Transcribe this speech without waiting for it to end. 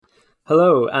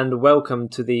Hello and welcome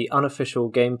to the unofficial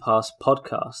Game Pass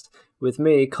podcast with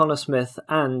me, Connor Smith,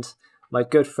 and my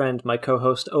good friend, my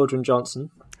co-host, Aldrin Johnson.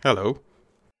 Hello.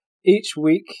 Each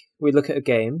week we look at a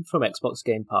game from Xbox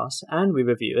Game Pass and we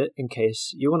review it in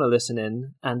case you want to listen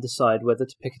in and decide whether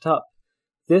to pick it up.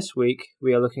 This week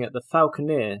we are looking at the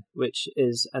Falconeer, which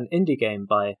is an indie game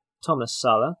by Thomas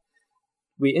Sala.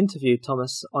 We interviewed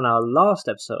Thomas on our last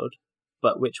episode,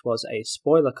 but which was a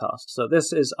spoiler cast. So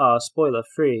this is our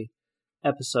spoiler-free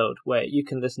episode where you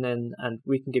can listen in and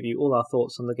we can give you all our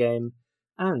thoughts on the game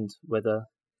and whether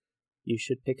you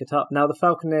should pick it up. Now, the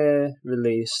Falconeer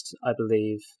released, I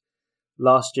believe,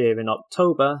 last year in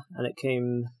October, and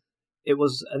it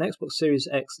was an Xbox Series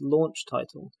X launch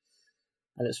title,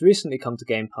 and it's recently come to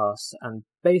Game Pass. And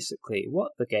basically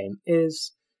what the game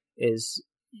is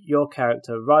your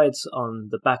character rides on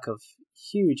the back of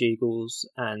huge eagles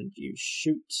and you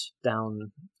shoot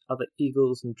down other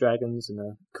eagles and dragons in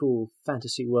a cool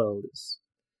fantasy world. It's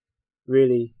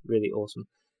really, really awesome.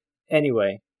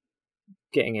 Anyway,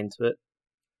 getting into it.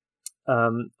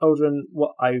 Aldrin,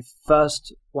 what I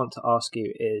first want to ask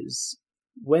you is,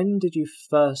 when did you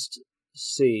first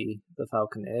see the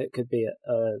Falconeer? It could be at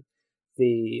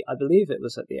I believe it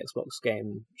was at the Xbox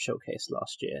Game Showcase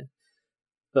last year.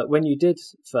 But when you did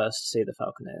first see the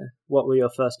Falconeer, what were your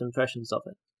first impressions of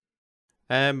it?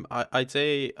 I'd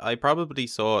say I probably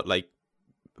saw it like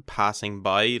passing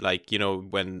by, like, you know,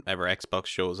 whenever Xbox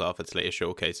shows off its latest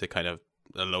showcase, it kind of,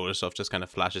 a load of stuff just kind of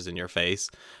flashes in your face.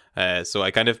 So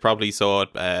I kind of probably saw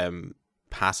it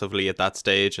passively at that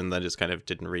stage and then just kind of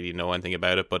didn't really know anything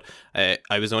about it. But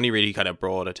I was only really kind of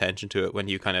brought attention to it when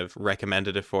you kind of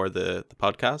recommended it for the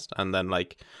podcast. And then,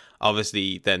 like,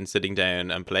 obviously then sitting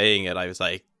down and playing it, I was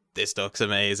like, this looks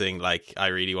amazing. Like, I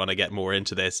really want to get more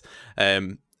into this.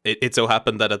 It so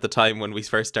happened that at the time when we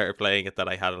first started playing it that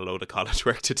I had a load of college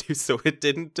work to do, so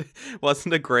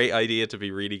wasn't a great idea to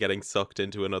be really getting sucked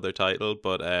into another title.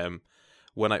 But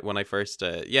when I first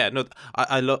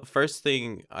I love, first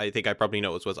thing I think I probably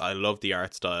noticed was I love the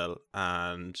art style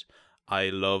and I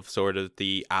love sort of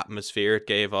the atmosphere it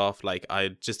gave off. Like, I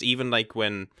just, even like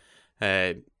when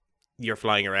you're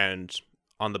flying around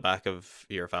on the back of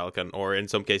your Falcon, or in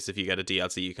some cases if you get a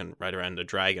DLC you can ride around a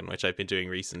dragon, which I've been doing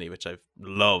recently, which I've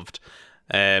loved.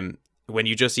 When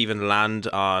you just even land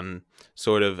on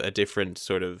sort of a different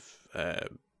sort of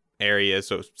area,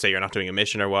 so say you're not doing a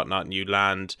mission or whatnot and you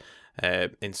land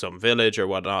in some village or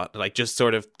whatnot, like just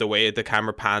sort of the way the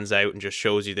camera pans out and just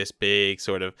shows you this big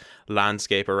sort of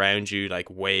landscape around you, like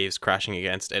waves crashing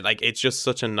against it, like it's just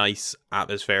such a nice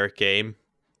atmospheric game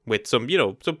with some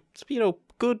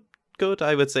good,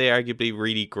 I would say arguably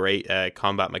really great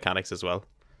combat mechanics as well.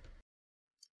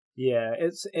 Yeah,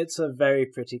 it's a very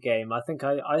pretty game. I think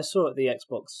I saw it at the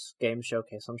Xbox Game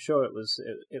Showcase. I'm sure it was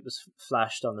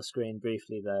flashed on the screen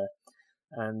briefly there,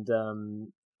 and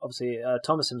obviously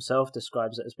Thomas himself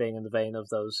describes it as being in the vein of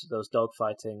those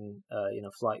dogfighting,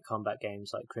 flight combat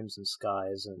games like Crimson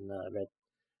Skies and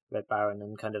Red Baron,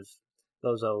 and kind of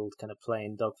those old kind of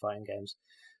plain dogfighting games.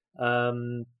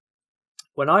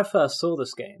 When I first saw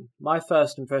this game, my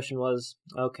first impression was,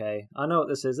 okay, I know what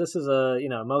this is. This is a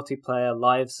multiplayer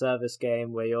live service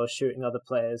game where you're shooting other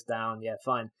players down. Yeah,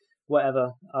 fine,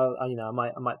 whatever. I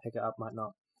might pick it up, might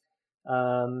not.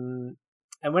 And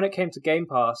when it came to Game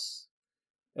Pass,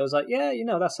 it was like, yeah,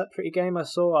 that's that pretty game I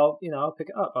saw. I'll pick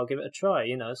it up. I'll give it a try.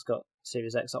 It's got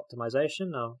Series X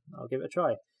optimization. I'll give it a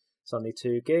try. It's only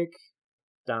 2 gig.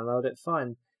 Download it,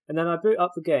 fine. And then I boot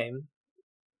up the game.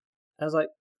 I was like,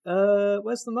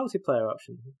 where's the multiplayer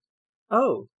option?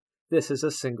 Oh, this is a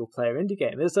single player indie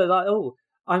game. It's like, oh,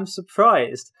 I'm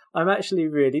surprised. I'm actually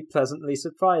really pleasantly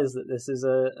surprised that this is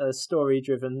a story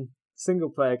driven single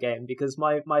player game, because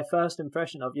my first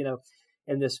impression of,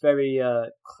 in this very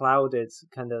clouded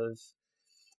kind of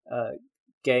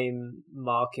game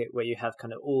market where you have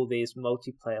kind of all these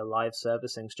multiplayer live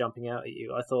service things jumping out at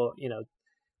you, I thought,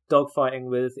 dogfighting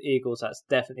with eagles, that's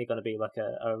definitely going to be like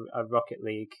a Rocket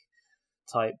League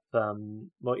type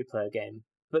multiplayer game.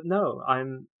 But no,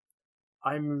 I'm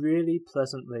really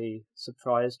pleasantly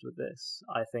surprised with this.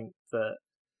 I think that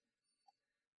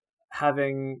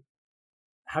having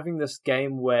this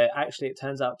game where actually it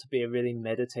turns out to be a really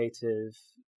meditative,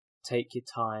 take your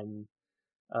time,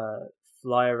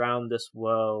 fly around this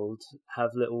world, have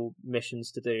little missions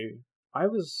to do, I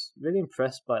was really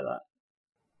impressed by that.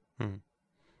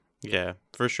 Yeah,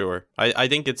 for sure. I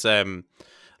think it's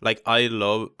like, I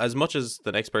love, as much as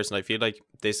the next person, I feel like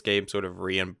this game sort of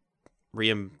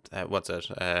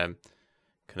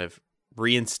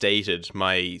reinstated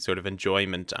my sort of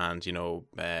enjoyment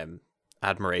and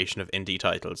admiration of indie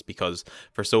titles, because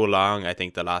for so long, I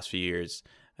think the last few years,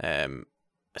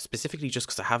 Specifically just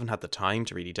because I haven't had the time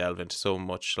to really delve into so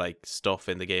much like stuff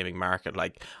in the gaming market.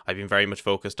 Like I've been very much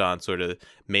focused on sort of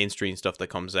mainstream stuff that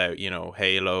comes out, you know,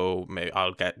 Halo,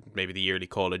 I'll get maybe the yearly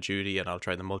Call of Duty and I'll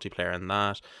try the multiplayer in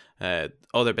that,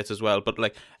 other bits as well. But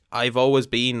like I've always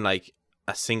been like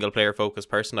a single player focused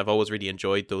person. I've always really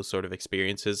enjoyed those sort of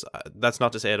experiences. That's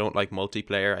not to say I don't like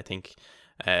multiplayer. I think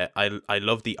I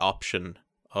love the option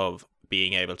of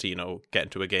being able to, you know, get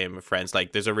into a game with friends.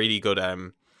 Like there's a really good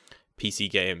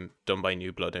PC game done by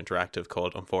New Blood Interactive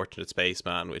called Unfortunate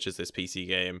Spaceman, which is this PC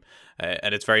game,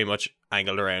 and it's very much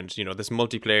angled around, you know, this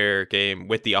multiplayer game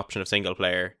with the option of single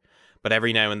player. But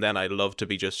every now and then I love to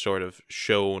be just sort of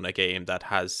shown a game that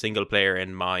has single player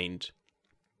in mind,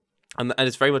 and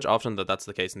it's very much often that's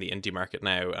the case in the indie market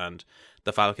now. And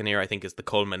the Falconeer, I think, is the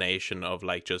culmination of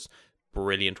like just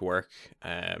brilliant work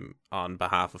on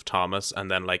behalf of Thomas, and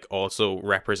then like also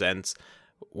represents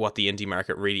what the indie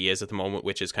market really is at the moment,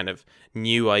 which is kind of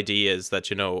new ideas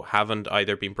that, you know, haven't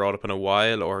either been brought up in a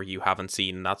while or you haven't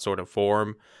seen that sort of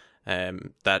form,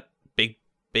 that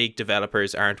big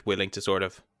developers aren't willing to sort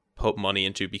of put money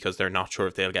into because they're not sure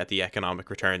if they'll get the economic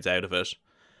returns out of it.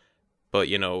 But,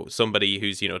 you know, somebody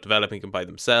who's, you know, developing them by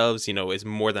themselves, you know, is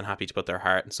more than happy to put their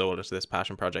heart and soul into this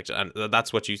passion project. And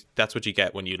that's what you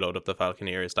get when you load up the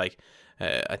Falconeer. Is like,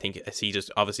 I think as he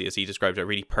described, a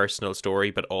really personal story,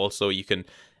 but also you can,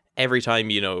 every time,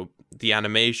 you know, the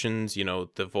animations, you know,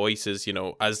 the voices, you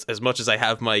know, as much as I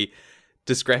have my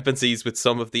discrepancies with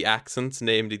some of the accents,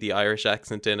 namely the Irish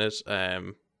accent in it,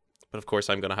 but of course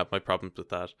I'm going to have my problems with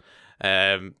that.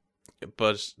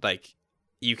 But like,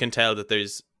 you can tell that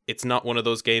it's not one of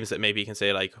those games that maybe you can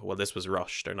say like, well, this was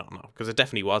rushed or not, no, because it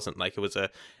definitely wasn't. Like it was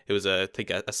I think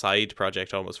a side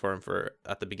project almost for him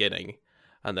at the beginning,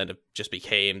 and then it just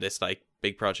became this like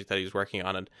big project that he was working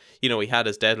on. And, you know, he had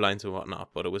his deadlines and whatnot,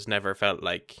 but it was never felt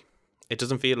like, it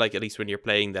doesn't feel like, at least when you're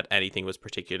playing, that anything was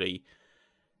particularly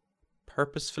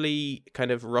purposefully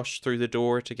kind of rushed through the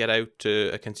door to get out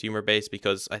to a consumer base,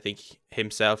 because I think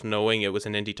himself, knowing it was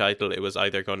an indie title, it was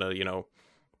either going to, you know,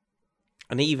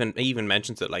 and he even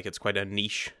mentions it like it's quite a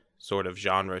niche sort of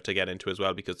genre to get into as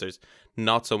well, because there's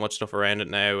not so much stuff around it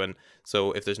now. And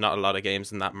so if there's not a lot of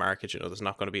games in that market, you know, there's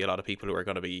not going to be a lot of people who are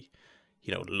going to be,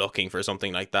 you know, looking for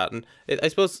something like that. And I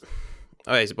suppose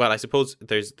there's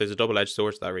a double-edged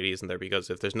sword to that, really, isn't there? Because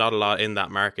if there's not a lot in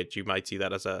that market, you might see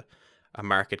that as a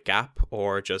market gap,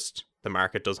 or just the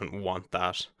market doesn't want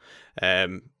that.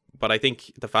 But I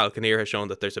think the Falconeer has shown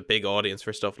that there's a big audience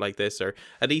for stuff like this, or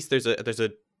at least there's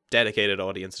a dedicated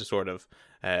audience to sort of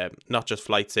not just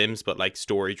flight sims, but like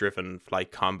story-driven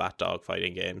flight combat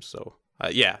dogfighting games. So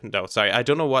sorry, I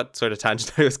don't know what sort of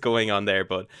tangent I was going on there,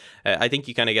 but I think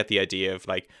you kind of get the idea of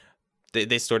like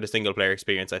this sort of single-player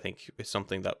experience. I think is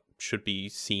something that should be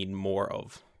seen more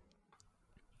of.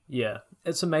 Yeah,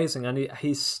 it's amazing, and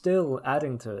he's still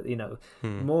adding to it. You know,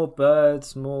 more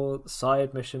birds, more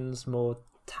side missions, more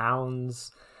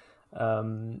towns.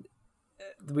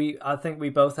 I think we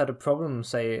both had a problem,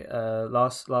 say,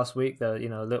 last week. There, you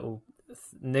know, a little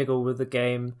niggle with the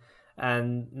game,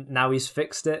 and now he's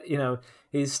fixed it. You know,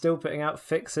 he's still putting out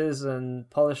fixes and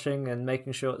polishing and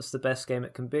making sure it's the best game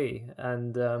it can be.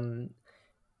 And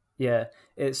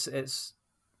it's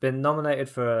been nominated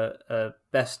for a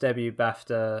best debut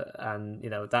BAFTA, and, you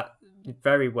know, that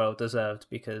very well deserved,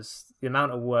 because the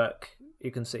amount of work you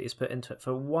can see is put into it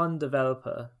for one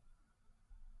developer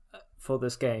for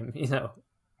this game. You know,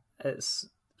 it's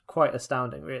quite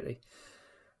astounding, really.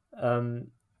 But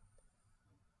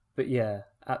yeah,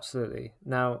 absolutely.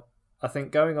 Now, I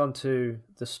think going on to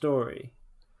the story,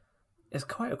 it's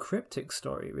quite a cryptic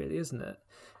story, really, isn't it?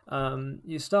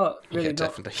 You start really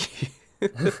definitely.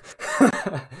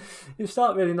 You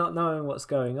start really not knowing what's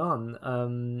going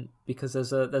on, because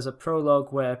there's a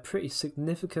prologue where a pretty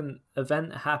significant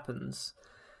event happens,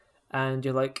 and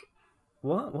you're like,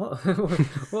 what's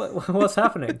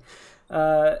happening?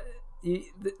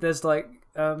 There's like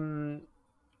let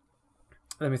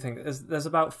me think. There's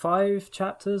about 5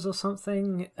 chapters or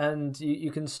something, and you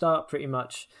can start pretty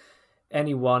much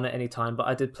any one at any time. But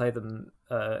I did play them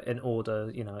in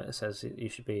order. You know, it says you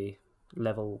should be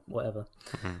level whatever.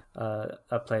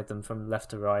 I played them from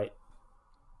left to right,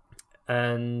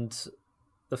 and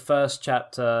the first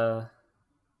chapter.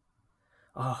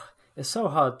 It's so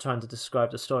hard trying to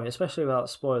describe the story, especially without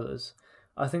spoilers.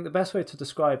 I think the best way to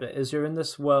describe it is you're in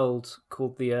this world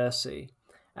called the Earthsea,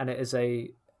 and it is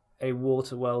a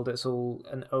water world. It's all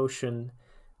an ocean.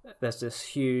 There's this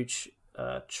huge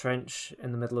trench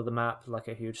in the middle of the map, like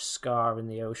a huge scar in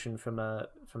the ocean from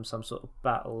some sort of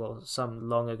battle or some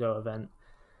long ago event.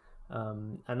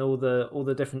 and all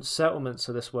the different settlements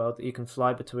of this world that you can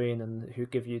fly between and who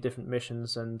give you different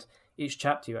missions. And each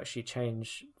chapter you actually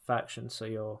change factions, so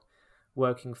you're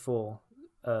working for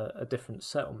a different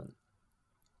settlement.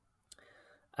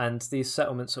 And these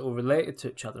settlements are all related to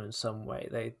each other in some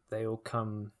way. They all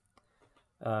come.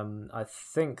 I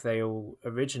think they all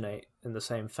originate in the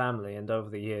same family, and over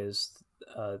the years,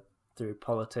 through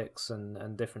politics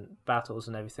and different battles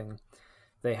and everything,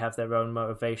 they have their own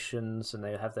motivations and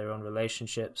they have their own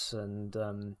relationships, and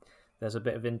there's a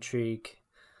bit of intrigue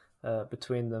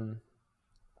between them.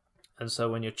 And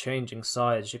so when you're changing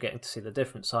sides, you're getting to see the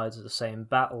different sides of the same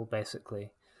battle,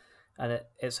 basically. And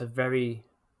it's a very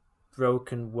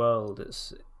broken world.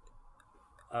 It's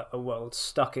a world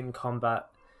stuck in combat,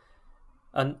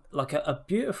 and like a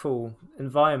beautiful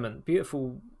environment,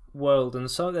 beautiful world.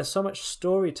 And so there's so much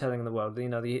storytelling in the world. You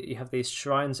know, you have these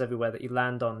shrines everywhere that you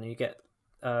land on, and you get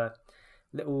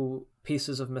little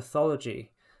pieces of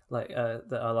mythology like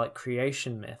that are like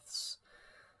creation myths.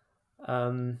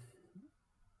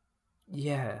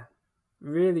 Yeah,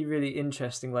 really, really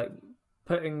interesting. Like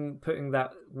putting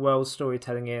that world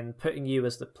storytelling in, putting you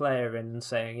as the player in, and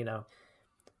saying, you know,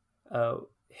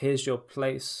 here's your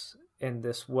place in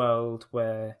this world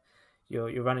where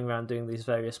you're running around doing these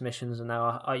various missions, and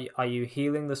now are you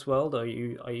healing this world, or are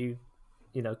you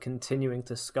continuing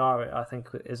to scar it? I think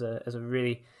is a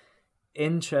really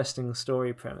interesting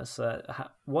story premise.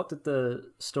 What did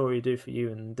the story do for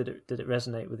you, and did it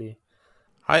resonate with you?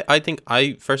 I think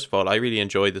first of all, I really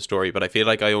enjoyed the story, but I feel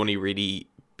like I only really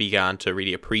began to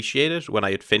really appreciate it when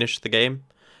I had finished the game.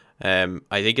 I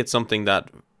think it's something that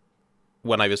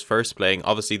when I was first playing,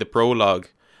 obviously the prologue,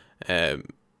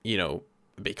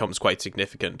 becomes quite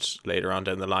significant later on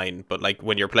down the line. But like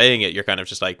when you're playing it, you're kind of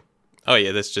just like, oh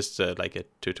yeah, this is just like a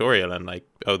tutorial, and like,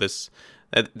 oh, this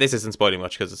isn't spoiling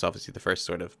much because it's obviously the first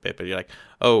sort of bit, but you're like,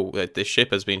 oh, this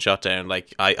ship has been shot down.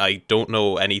 Like, I don't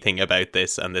know anything about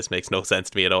this, and this makes no sense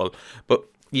to me at all. But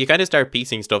you kind of start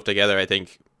piecing stuff together, I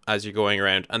think, as you're going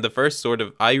around. And the first sort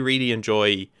of, I really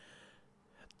enjoy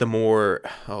the more,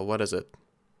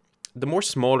 the more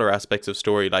smaller aspects of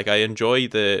story. Like, I enjoy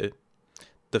the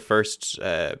first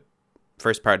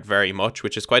part very much,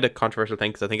 which is quite a controversial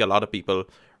thing because I think a lot of people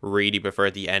really prefer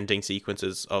the ending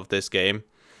sequences of this game.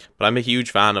 But I'm a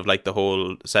huge fan of like the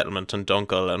whole settlement and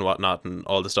Dunkel and whatnot and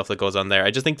all the stuff that goes on there.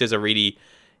 I just think there's a really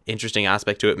interesting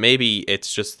aspect to it. Maybe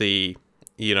it's just the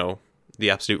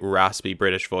absolute raspy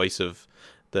British voice of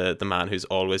the man who's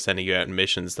always sending you out on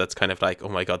missions. That's kind of like, oh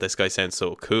my god, this guy sounds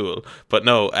so cool. But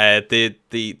no,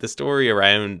 the story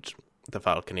around the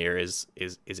Falconeer is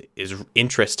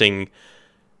interesting.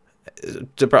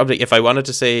 Probably, if I wanted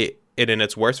to say it in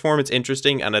its worst form, it's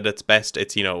interesting, and at its best,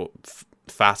 it's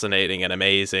fascinating and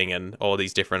amazing, and all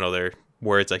these different other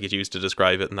words I could use to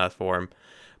describe it in that form.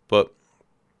 But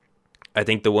I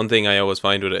think the one thing I always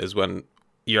find with it is when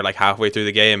you're like halfway through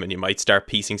the game and you might start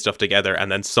piecing stuff together,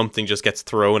 and then something just gets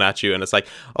thrown at you, and it's like,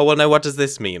 oh well, now what does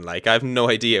this mean? Like, I have no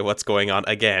idea what's going on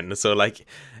again. So like,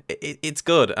 it's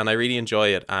good, and I really enjoy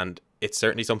it, and it's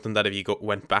certainly something that if you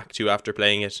went back to after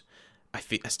playing it, I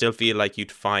still feel like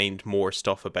you'd find more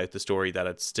stuff about the story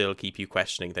that'd still keep you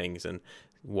questioning things and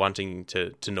wanting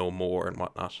to know more and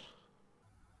whatnot.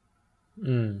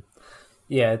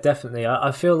 Yeah, definitely.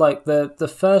 I feel like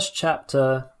the first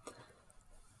chapter,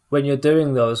 when you're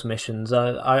doing those missions,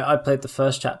 I played the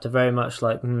first chapter very much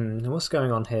like, what's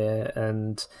going on here?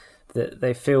 And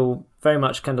they feel very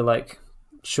much kind of like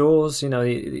chores,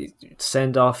 you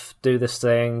send off, do this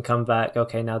thing, come back,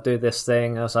 okay, now do this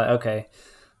thing. I was like, okay,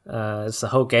 is the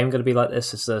whole game going to be like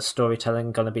this? Is the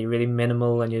storytelling going to be really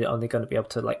minimal, and you're only going to be able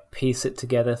to like piece it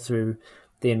together through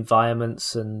the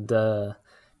environments and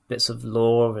bits of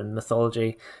lore and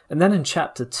mythology? And then in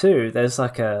chapter 2, there's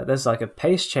like a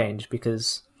pace change,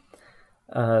 because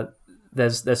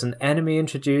there's an enemy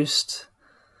introduced,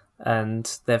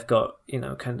 and they've got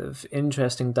kind of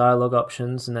interesting dialogue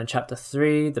options. And then chapter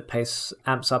 3, the pace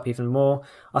amps up even more.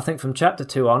 I think from chapter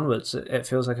 2 onwards, it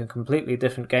feels like a completely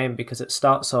different game, because it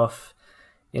starts off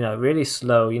really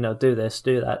slow, do this,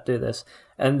 do that, do this,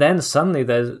 and then suddenly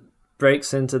there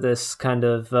breaks into this kind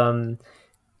of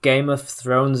Game of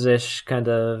Thrones-ish kind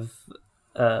of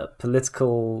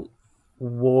political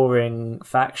warring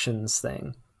factions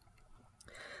thing.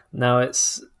 Now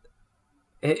it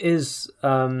is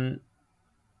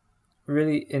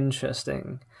really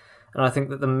interesting, and I think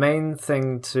that the main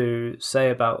thing to say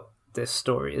about this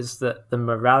story is that the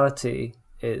morality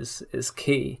is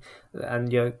key,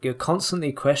 and you're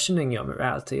constantly questioning your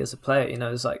morality as a player.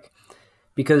 It's like,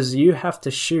 because you have to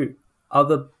shoot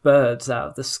other birds out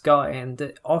of the sky, and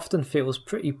it often feels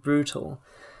pretty brutal.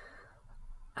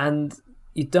 And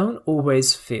you don't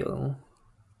always feel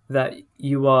that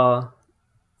you are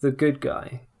the good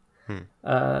guy.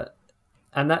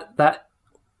 And that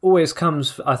always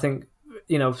comes, I think,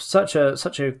 such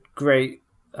a great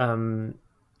kind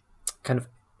of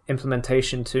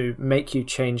implementation to make you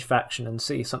change faction and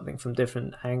see something from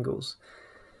different angles.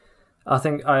 I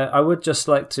think I would just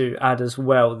like to add as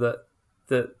well that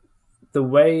the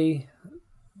way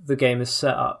the game is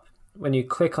set up, when you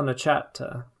click on a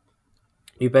chapter,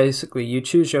 you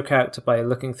choose your character by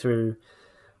looking through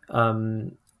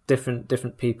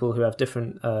different people who have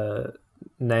different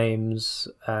names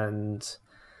and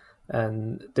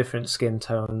different skin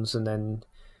tones, and then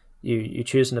you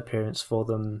choose an appearance for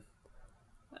them,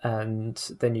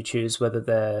 and then you choose whether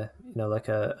they're like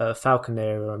a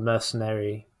Falconeer or a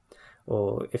mercenary,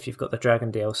 or if you've got the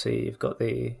Dragon DLC, you've got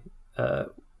the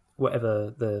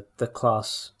whatever the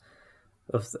class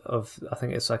of I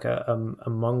think it's like a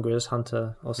mongrous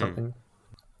hunter or something.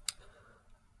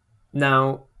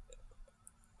 Now,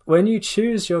 when you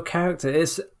choose your character,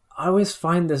 I always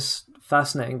find this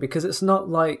fascinating because it's not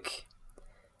like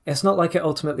it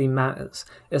ultimately matters.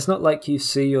 It's not like you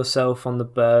see yourself on the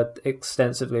bird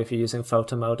extensively if you're using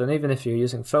photo mode, and even if you're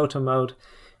using photo mode,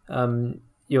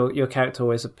 your character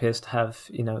always appears to have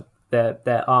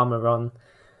their armor on.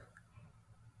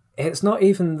 It's not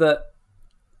even that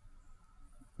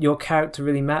your character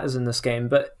really matters in this game,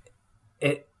 but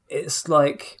it's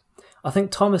like, I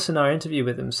think Thomas in our interview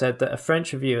with him said that a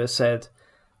French reviewer said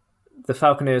the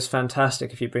Falconeer is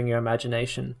fantastic if you bring your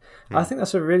imagination. I think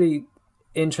that's a really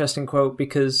interesting quote,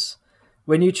 because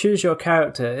when you choose your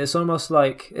character, it's almost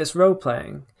like it's role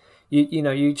playing.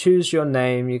 You choose your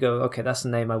name, you go, okay, that's the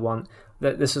name I want,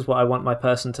 this is what I want my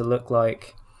person to look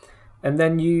like, and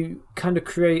then you kind of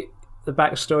create the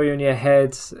backstory in your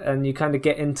head and you kind of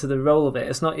get into the role of it.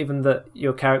 It's not even that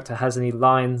your character has any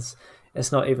lines,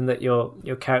 it's not even that your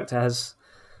character has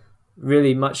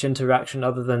really much interaction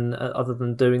other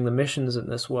than doing the missions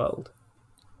in this world.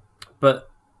 But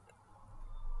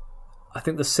I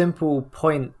think the simple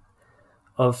point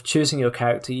of choosing your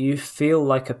character, you feel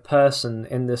like a person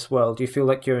in this world. You feel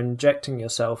like you're injecting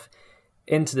yourself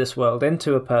into this world,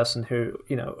 into a person who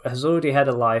has already had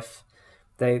a life.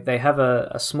 They have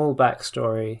a small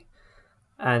backstory,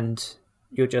 and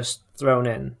you're just thrown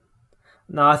in.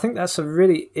 Now, I think that's a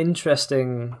really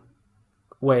interesting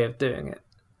way of doing it.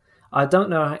 I don't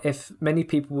know if many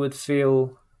people would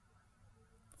feel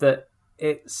that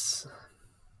it's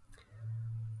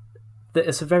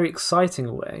a very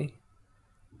exciting way,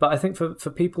 but I think for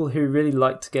people who really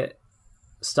like to get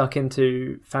stuck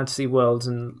into fantasy worlds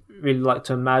and really like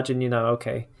to imagine,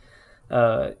 okay,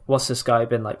 what's this guy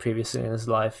been like previously in his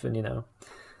life, and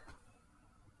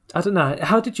I don't know.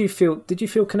 How did you feel? Did you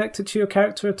feel connected to your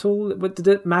character at all? Did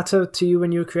it matter to you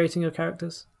when you were creating your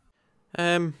characters?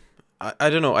 I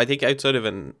don't know. I think outside of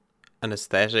an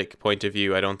aesthetic point of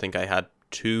view, I don't think I had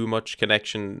too much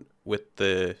connection with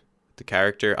the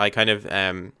character. I kind of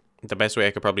the best way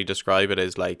I could probably describe it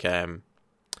is like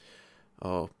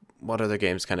what other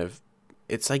games kind of,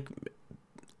 it's like,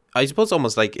 I suppose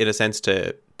almost like in a sense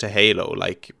to Halo,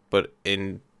 like, but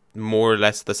in more or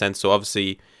less the sense. So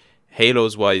obviously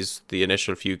Halo's wise, the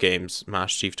initial few games,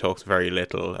 Master Chief talks very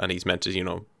little, and he's meant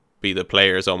to be the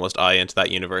player's almost eye into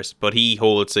that universe, but he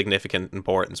holds significant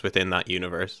importance within that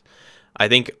universe. I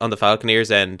think on the Falconeer's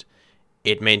end,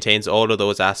 it maintains all of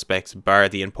those aspects bar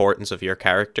the importance of your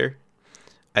character.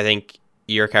 I think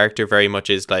your character very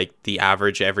much is like the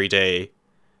average everyday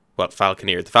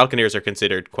Falconeer. The Falconeers are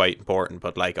considered quite important,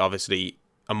 but like obviously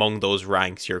among those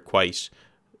ranks you're quite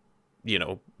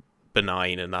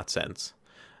benign in that sense.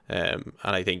 And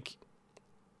I think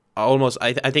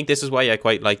I think this is why I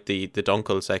quite like the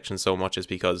Dunkel section so much, is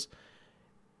because,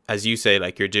 as you say,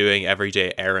 like, you're doing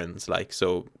everyday errands, like,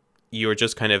 so you're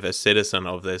just kind of a citizen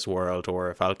of this world, or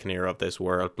a Falconeer of this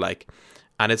world, like,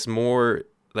 and it's more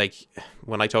like,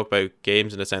 when I talk about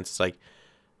games in a sense, it's like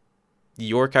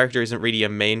your character isn't really a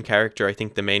main character. I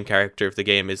think the main character of the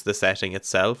game is the setting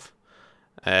itself.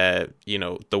 The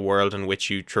world in which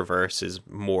you traverse is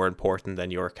more important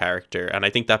than your character, and I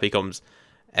think that becomes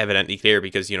evidently clear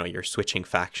because you're switching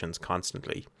factions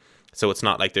constantly, so it's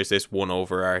not like there's this one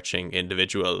overarching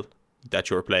individual that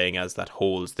you're playing as that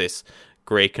holds this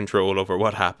great control over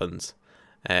what happens.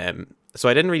 So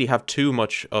I didn't really have too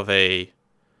much of a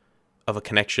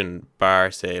connection,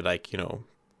 bar say like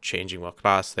changing what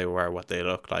class they were, what they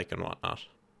look like, and whatnot.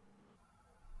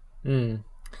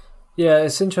 Yeah,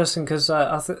 it's interesting because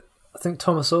I think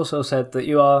Thomas also said that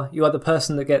you are the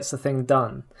person that gets the thing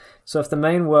done. So if the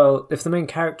main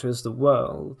character is the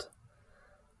world,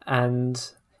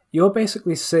 and you're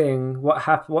basically seeing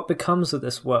what becomes of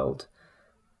this world,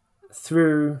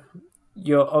 through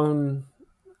your own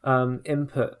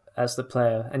input as the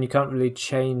player, and you can't really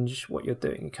change what you're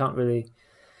doing. You can't really,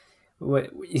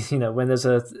 when there's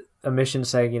a mission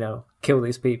saying, kill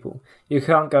these people, you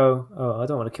can't go, oh, I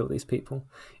don't want to kill these people.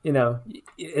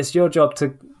 It's your job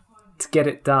to get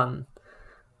it done.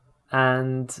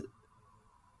 And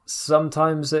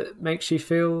sometimes it makes you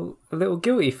feel a little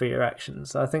guilty for your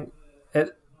actions. I think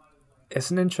it's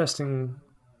an interesting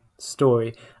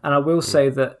story. And I will say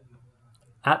that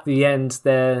at the end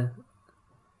there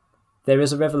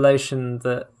is a revelation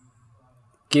that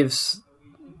gives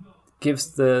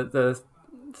the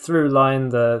through line,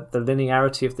 the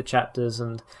linearity of the chapters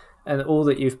and all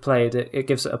that you've played, it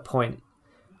gives it a point.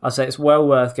 I'd say it's well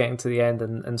worth getting to the end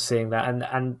and seeing that,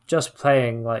 and just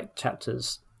playing like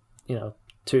chapters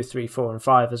 2, 3, 4 and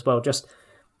 5 as well,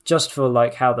 just for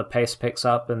like how the pace picks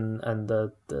up and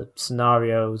the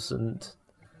scenarios, and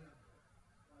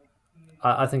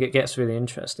I think it gets really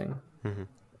interesting. Mm-hmm.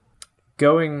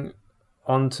 Going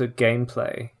on to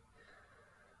gameplay,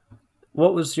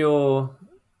 what was your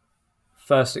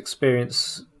first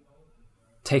experience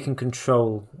taking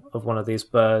control of one of these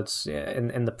birds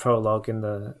in the prologue, in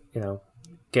the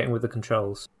getting with the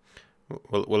controls?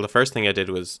 Well, the first thing I did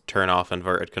was turn off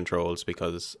inverted controls,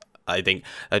 because I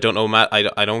don't know, Matt,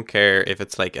 I don't care if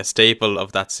it's like a staple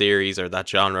of that series or that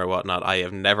genre or whatnot. I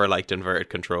have never liked inverted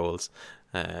controls,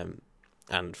 and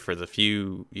for the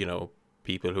few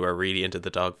people who are really into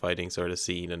the dogfighting sort of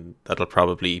scene, and that'll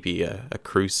probably be a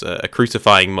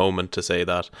crucifying moment to say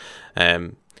that.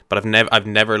 But I've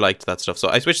never liked that stuff, so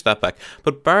I switched that back.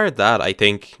 But bar that, I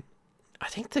think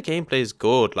the gameplay is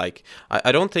good. Like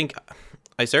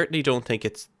I certainly don't think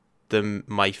it's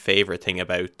my favorite thing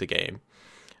about the game.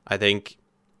 I think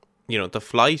the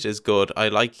flight is good. I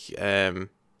like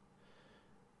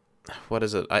what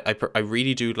is it? I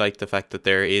really do like the fact that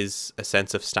there is a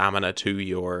sense of stamina to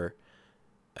your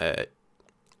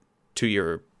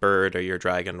bird or your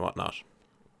dragon and whatnot.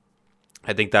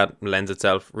 I think that lends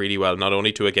itself really well, not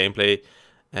only to a gameplay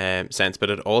sense, but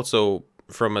it also,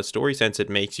 from a story sense, it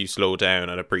makes you slow down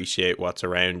and appreciate what's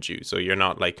around you. So you're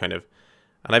not like kind of,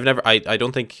 and I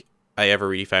don't think I ever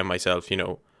really found myself,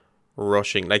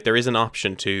 rushing. Like there is an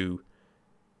option to,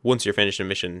 once you're finished a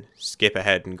mission, skip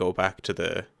ahead and go back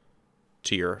to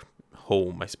your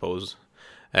home, I suppose.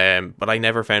 But I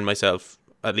never found myself,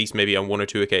 at least maybe on one or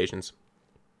two occasions,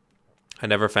 I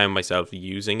never found myself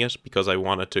using it because I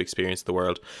wanted to experience the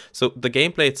world. So the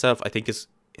gameplay itself, I think, it's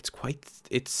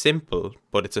simple,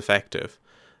 but it's effective.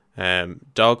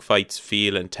 Dogfights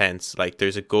feel intense. Like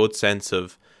there's a good sense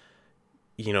of,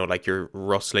 like you're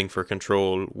rustling for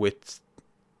control with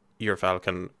your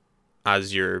falcon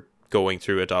as you're going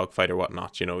through a dogfight or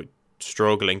whatnot,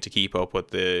 struggling to keep up with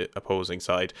the opposing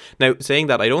side. Now, saying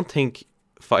that, I don't think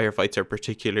firefights are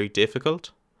particularly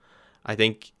difficult. I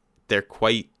think they're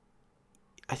quite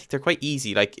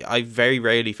easy. Like I very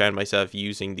rarely found myself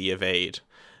using the evade.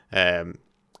 I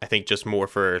think just more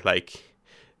for like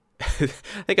I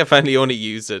think I finally only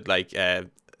used it like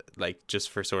just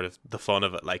for sort of the fun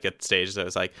of it. Like at stages I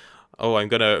was like, oh, I'm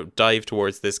gonna dive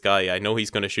towards this guy, I know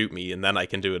he's gonna shoot me, and then I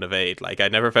can do an evade. Like I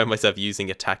never found myself using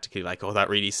it tactically, like, oh, that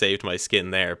really saved my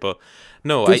skin there. But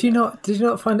no, did you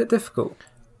not find it difficult?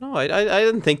 No, I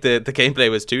didn't think the gameplay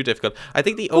was too difficult. I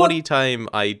think the only time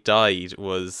I died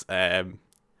was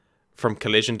from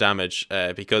collision damage,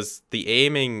 because the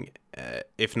aiming,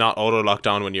 if not auto locked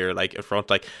on when you're like in front,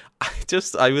 like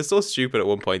I was so stupid at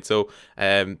one point. So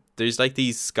there's like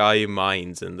these sky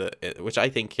mines which I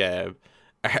think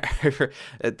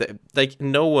like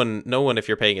no one if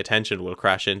you're paying attention will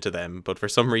crash into them, but for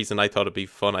some reason I thought it'd be a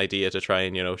fun idea to try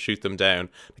and shoot them down.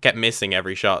 I kept missing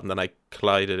every shot, and then I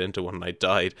collided into one and I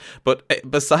died. But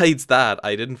besides that,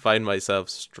 I didn't find myself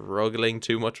struggling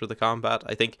too much with the combat.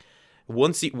 I think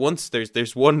once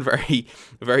there's one very,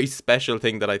 very special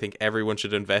thing that I think everyone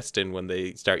should invest in when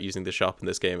they start using the shop in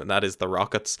this game, and that is the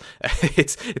rockets.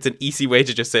 It's an easy way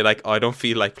to just say like, oh, I don't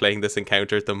feel like playing this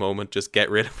encounter at the moment, just get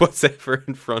rid of what's ever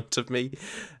in front of me.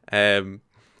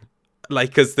 Like,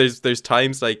 because there's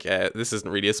times like this isn't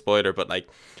really a spoiler, but like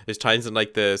there's times in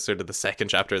like the sort of the second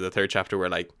chapter, the third chapter, where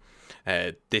like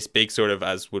this big sort of,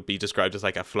 as would be described as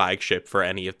like a flagship for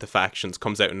any of the factions,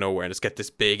 comes out of nowhere and just get this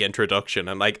big introduction,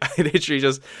 and like I literally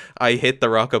I hit the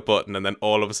rocket button, and then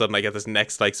all of a sudden I get this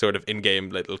next like sort of in-game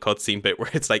little cutscene bit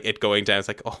where it's like it going down. It's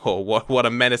like, oh, what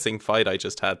a menacing fight I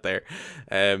just had there.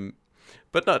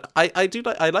 But no, I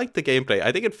like the gameplay.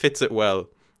 I think it fits it well.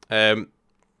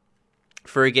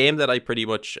 For a game that I pretty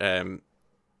much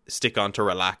stick on to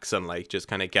relax and like just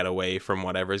kind of get away from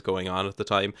whatever's going on at the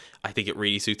time, I think it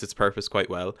really suits its purpose quite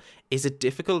well. Is it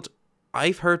difficult?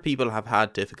 I've heard people have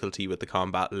had difficulty with the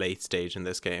combat late stage in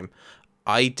this game.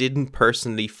 I didn't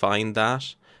personally find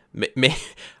that.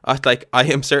 I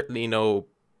am certainly no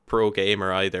pro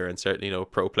gamer either, and certainly no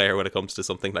pro player when it comes to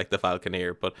something like the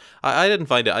Falconeer. But I didn't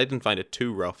find it. I didn't find it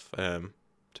too rough, to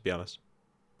be honest.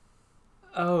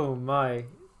 Oh my.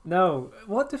 No,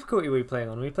 what difficulty were we playing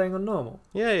on? Were we playing on normal?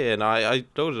 Yeah, no, I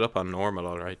loaded up on normal,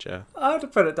 all right, yeah. I would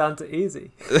have put it down to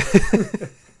easy.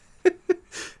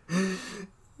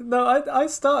 No, I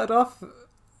started off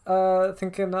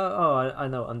thinking, I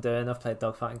know what I'm doing. I've played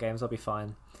dogfighting games. I'll be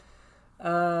fine.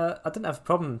 I didn't have a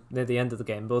problem near the end of the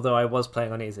game, although I was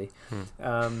playing on easy.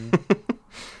 But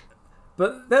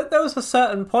there was a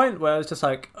certain point where I was just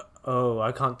like, oh,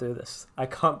 I can't do this. I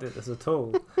can't do this at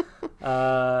all.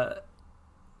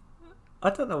 I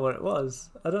don't know what it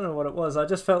was. I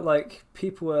just felt like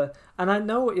people were... And I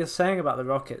know what you're saying about the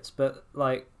rockets, but,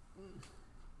 like...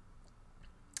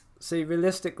 See,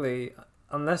 realistically,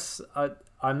 unless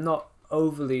I'm not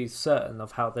overly certain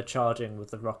of how the charging with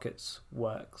the rockets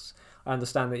works. I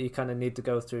understand that you kind of need to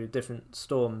go through different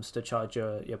storms to charge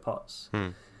your pots.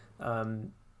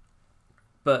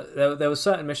 But there were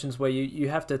certain missions where you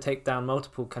have to take down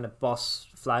multiple kind of boss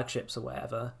flagships or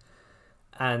whatever,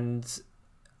 and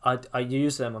I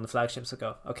use them on the flagships to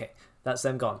go, okay, that's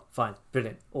them gone, fine,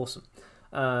 brilliant, awesome.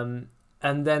 And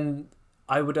then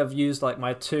I would have used like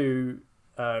my 2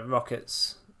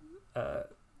 rockets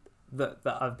that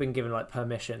I've been given like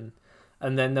permission,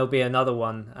 and then there'll be another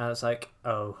one, and it's like,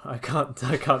 oh, I can't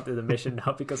do the mission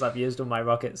now because I've used all my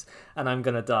rockets and I'm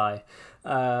gonna die.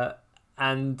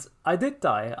 And I did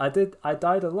die. I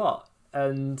died a lot,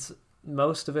 and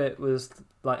most of it was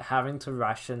like having to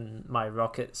ration my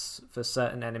rockets for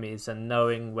certain enemies and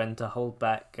knowing when to hold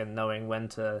back and knowing when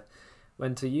to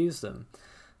use them.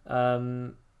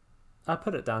 I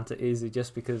put it down to easy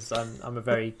just because I'm a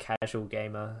very casual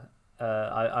gamer.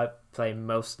 I play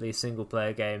mostly single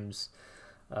player games,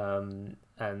 and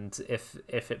if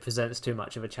it presents too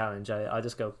much of a challenge, I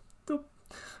just go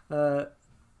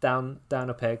down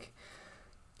a peg,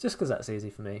 just because that's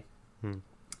easy for me.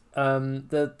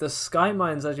 The sky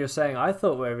mines, as you're saying, I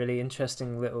thought were a really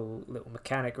interesting little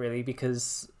mechanic, really,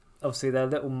 because obviously they're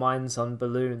little mines on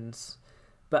balloons,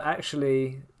 but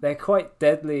actually they're quite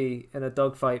deadly in a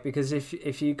dogfight, because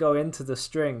if you go into the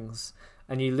strings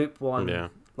and you loop one,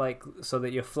 like so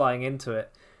that you're flying into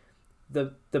it,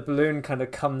 the balloon kind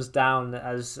of comes down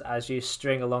as you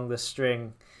string along the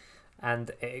string, and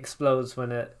it explodes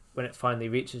when it finally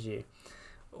reaches you.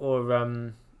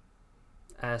 Or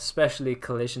especially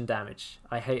collision damage.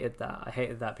 I hated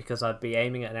that because I'd be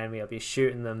aiming at an enemy, I'd be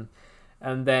shooting them,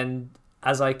 and then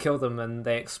as I kill them and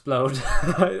they explode,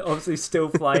 I obviously still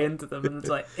fly into them, and it's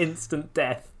like instant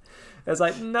death. It's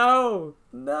like no,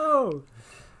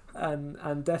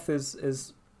 and death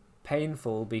is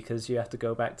painful because you have to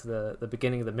go back to the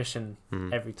beginning of the mission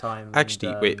every time.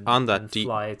 Actually, wait, on that,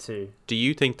 do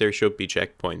you think there should be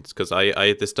checkpoints? Because I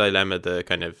had this dilemma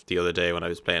the other day when I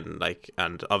was playing, like,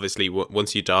 and obviously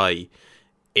once you die,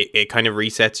 it kind of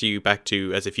resets you back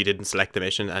to as if you didn't select the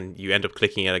mission, and you end up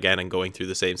clicking it again and going through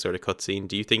the same sort of cutscene.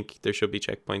 Do you think there should be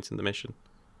checkpoints in the mission?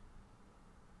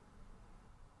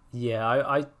 Yeah,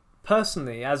 I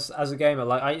personally, as a gamer,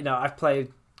 like I've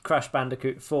played Crash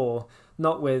Bandicoot 4,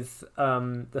 not with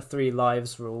the 3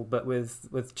 lives rule, but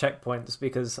with checkpoints,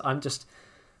 because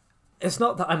it's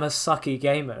not that I'm a sucky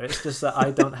gamer, it's just that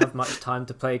I don't have much time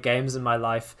to play games in my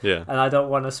life, and I don't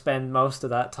want to spend most of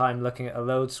that time looking at a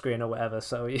load screen or whatever,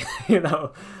 so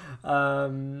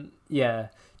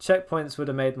checkpoints would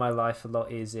have made my life a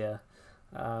lot easier.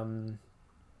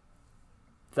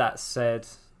 That said,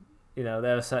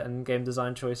 there are certain game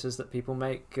design choices that people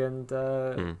make, and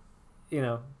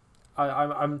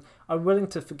I'm willing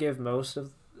to forgive most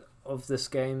of this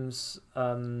game's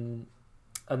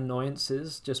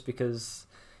annoyances, just because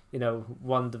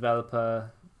one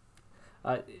developer,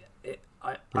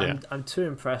 I'm too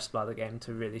impressed by the game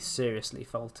to really seriously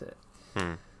fault it.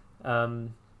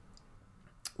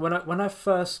 When I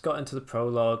first got into the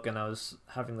prologue and I was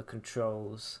having the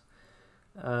controls,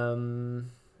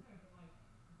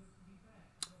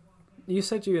 you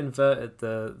said you inverted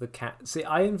the See,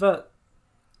 I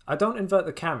don't invert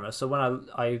the camera, so when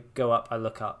I go up, I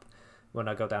look up. When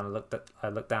I go down, I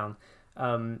look down.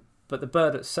 But the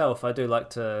bird itself, I do like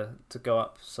to go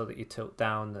up so that you tilt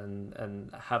down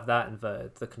and have that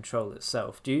inverted. The control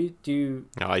itself. Do you?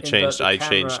 No, I changed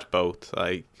both.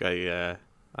 I'm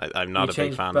not a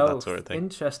big fan of that sort of thing.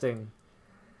 Interesting.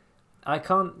 I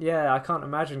can't. Yeah, I can't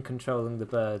imagine controlling the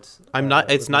bird. I'm not.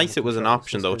 It's with normal nice it was an controls,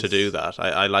 option just though to do 'cause- that.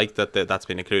 I like that's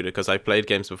been included, because I've played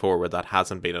games before where that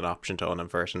hasn't been an option to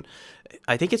uninvert. And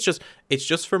I think it's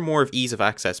just for more of ease of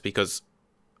access, because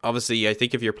obviously I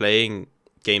think if you're playing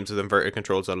games with inverted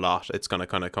controls a lot, it's going to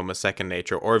kind of come as second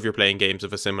nature. Or if you're playing games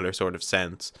of a similar sort of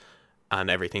sense and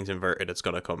everything's inverted, it's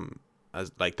going to come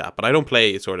as like that. But I don't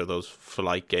play sort of those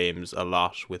flight games a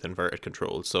lot with inverted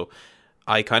controls, so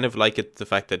I kind of like it, the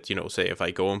fact that, you know, say if I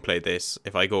go and play this,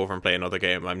 if I go over and play another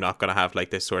game, I'm not going to have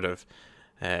like this sort of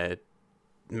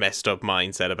messed up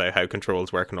mindset about how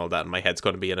controls work and all that, and my head's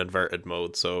going to be in inverted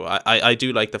mode. So I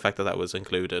do like the fact that that was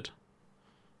included.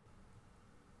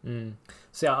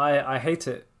 See, I hate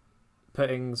it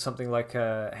putting something like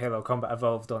Halo Combat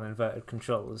Evolved on inverted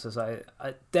controls, as it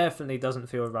definitely doesn't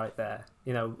feel right there.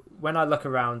 You know, when I look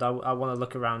around, I want to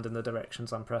look around in the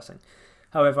directions I'm pressing.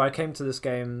 However, I came to this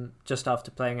game just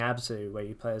after playing Abzu, where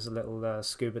you play as a little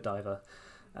scuba diver,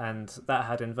 and that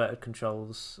had inverted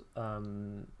controls.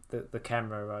 The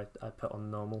camera I put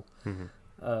on normal,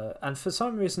 and for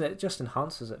some reason it just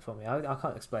enhances it for me. I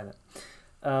can't explain it.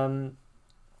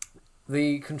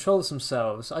 The controls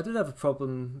themselves, I did have a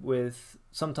problem with.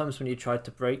 Sometimes when you tried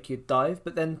to brake, you'd dive,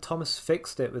 but then Thomas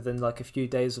fixed it within like a few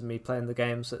days of me playing the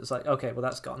game, so it's like, okay, well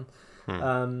that's gone.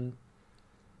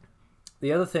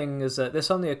 The other thing is that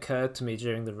this only occurred to me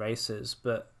during the races,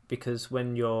 but because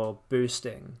when you're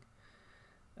boosting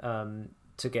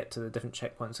to get to the different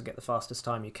checkpoints and get the fastest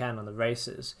time you can on the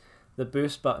races, the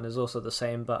boost button is also the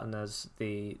same button as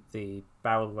the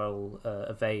barrel roll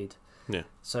evade. Yeah.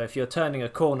 So if you're turning a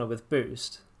corner with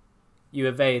boost, you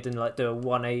evade and like do a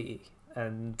 180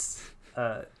 and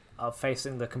are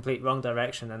facing the complete wrong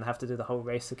direction and have to do the whole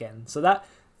race again. So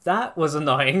that was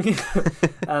annoying.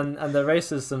 and the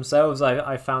races themselves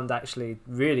I found actually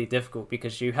really difficult,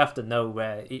 because you have to know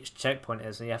where each checkpoint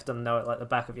is, and you have to know it like the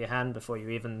back of your hand before you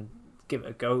even give it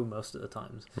a go most of the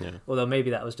times. Yeah. Although maybe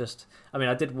that was just, I mean,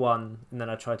 I did one and then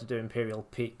I tried to do Imperial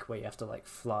Peak, where you have to like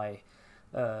fly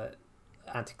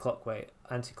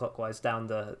anti-clockwise down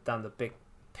the big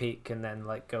peak and then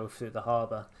like go through the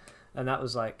harbour, and that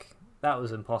was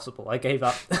impossible. I gave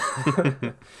up.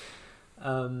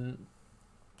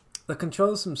 The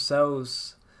controls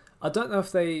themselves, I don't know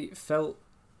if they felt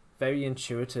very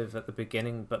intuitive at the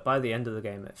beginning, but by the end of the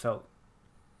game it felt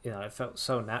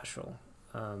so natural.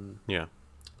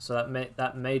 So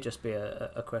that may just be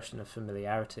a question of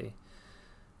familiarity.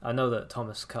 I know that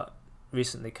Thomas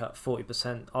recently cut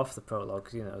 40% off the prologue,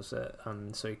 you know,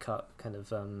 so he cut kind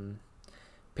of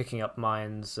picking up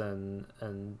mines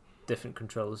and different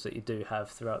controls that you do have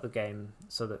throughout the game,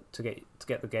 so that to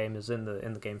get the gamers in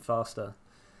the game faster.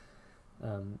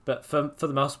 But for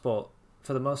the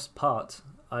most part,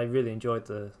 I really enjoyed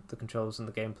the controls and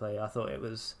the gameplay. I thought it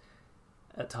was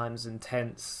at times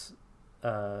intense.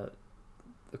 The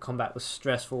combat was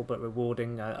stressful but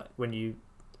rewarding. When you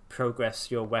progress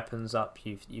your weapons up,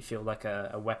 you feel like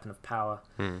a weapon of power.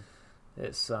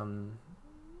 It's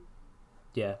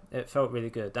it felt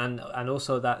really good, and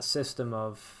also that system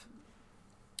of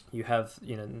you have,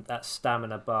 you know, that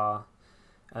stamina bar,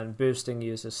 and boosting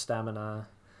uses stamina,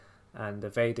 and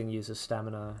evading uses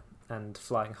stamina, and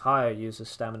flying higher uses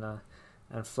stamina,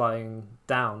 and flying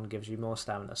down gives you more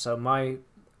stamina. So my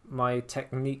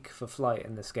technique for flight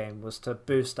in this game was to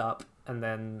boost up and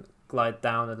then glide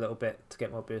down a little bit to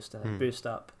get more boost, and then boost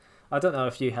up. I don't know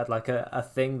if you had like a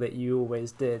thing that you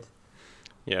always did.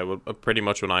 Yeah, well, pretty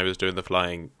much when I was doing the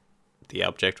flying, the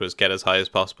object was get as high as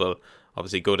possible,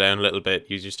 obviously go down a little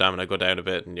bit, use your stamina, go down a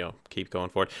bit, and, you know, keep going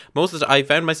forward. Most of the time, I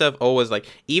found myself always like,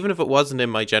 even if it wasn't in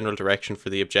my general direction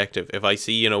for the objective, if I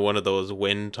see, you know, one of those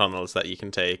wind tunnels that you can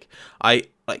take, if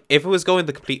it was going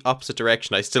the complete opposite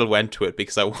direction, I still went to it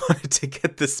because I wanted to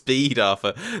get the speed off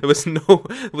it. There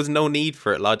was no need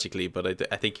for it logically, but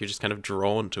I think you're just kind of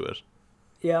drawn to it.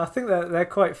 Yeah, I think they're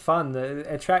quite fun. It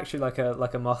attracts you like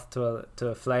a moth to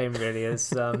a flame, really.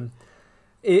 Is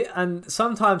and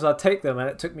sometimes I'd take them and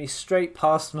it took me straight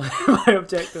past my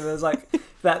objective. It was like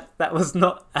that was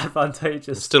not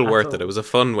advantageous. It's still worth it. It was a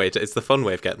fun way it's the fun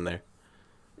way of getting there.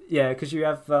 Yeah, because you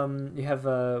have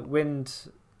wind.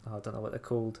 I don't know what they're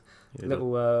called. Yeah,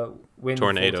 little wind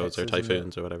tornadoes or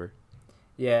typhoons or whatever.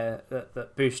 Yeah,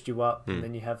 that boost you up, and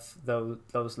then you have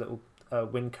those little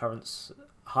wind currents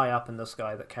high up in the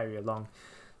sky that carry you along.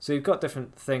 So you've got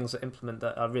different things that implement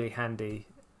that are really handy.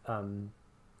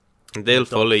 They'll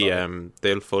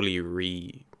fully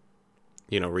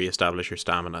reestablish your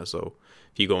stamina. So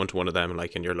if you go into one of them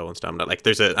like and you're low on stamina, like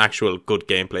there's an actual good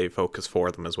gameplay focus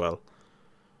for them as well.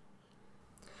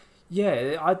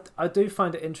 Yeah, I do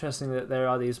find it interesting that there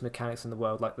are these mechanics in the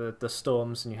world, like the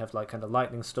storms, and you have like kind of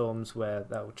lightning storms where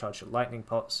they'll charge your lightning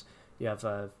pots. You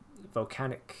have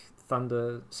volcanic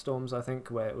thunder storms, I think,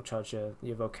 where it will charge your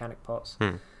volcanic pots.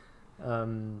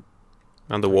 Um,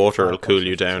 And the or your water fire will pots, cool I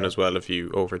you should down say. as well if you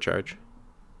overcharge.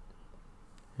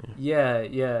 Yeah,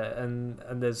 and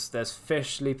there's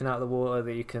fish leaping out of the water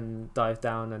that you can dive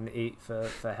down and eat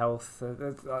for health.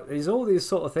 There's all these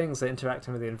sort of things that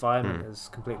interacting with the environment is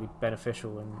completely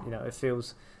beneficial, and it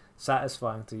feels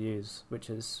satisfying to use, which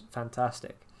is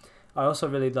fantastic. I also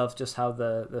really love just how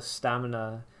the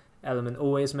stamina element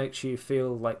always makes you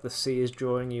feel like the sea is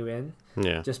drawing you in,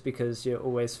 Yeah. just because you're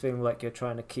always feeling like you're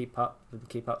trying to keep up,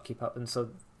 and so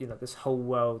this whole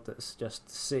world that's just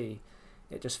sea.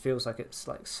 It just feels like it's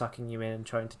like sucking you in and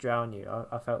trying to drown you.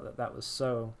 I felt that was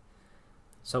so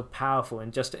powerful,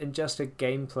 and just in just a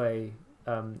gameplay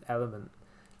element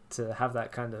to have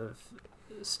that kind of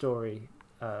story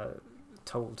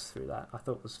told through that, I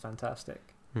thought was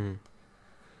fantastic.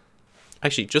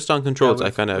 Actually, just on controls,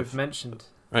 we've mentioned.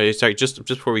 Right, sorry, just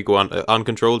before we go on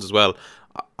controls as well,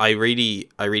 I really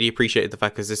appreciated the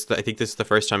fact, because I think this is the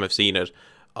first time I've seen it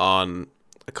on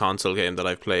a console game that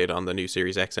I've played on the new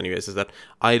Series X anyways, is that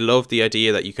I love the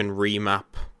idea that you can remap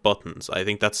buttons. I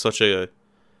think that's such a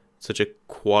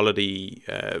quality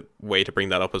way to bring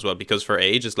that up as well, because for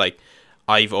ages, like,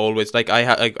 I've always, like,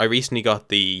 I recently got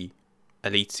the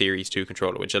Elite Series 2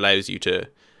 controller, which allows you to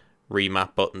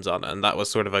remap buttons on it, and that was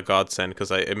sort of a godsend,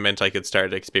 because it meant I could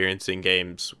start experiencing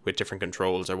games with different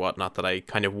controls or whatnot that I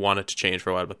kind of wanted to change for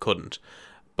a while but couldn't.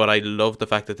 But I love the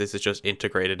fact that this is just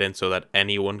integrated in so that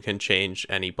anyone can change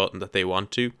any button that they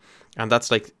want to. And that's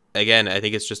like, again, I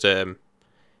think it's just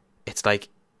it's like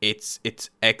it's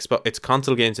Xbox, it's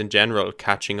console games in general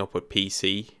catching up with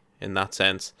PC in that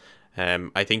sense.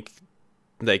 I think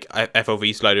like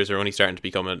FOV sliders are only starting to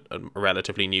become a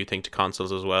relatively new thing to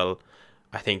consoles as well.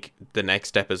 I think the next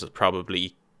step is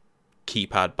probably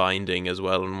keypad binding as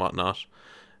well and whatnot.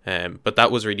 But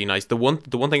that was really nice. The one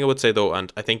thing I would say though,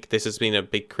 and I think this has been a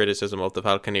big criticism of the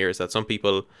Falconeer, is that some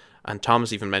people, and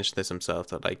Thomas even mentioned this himself,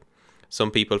 that like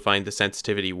some people find the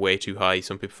sensitivity way too high,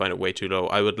 some people find it way too low.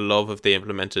 I would love if they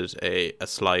implemented a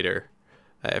slider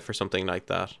for something like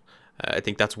that. I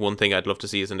think that's one thing I'd love to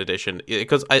see as an addition,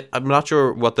 because I'm not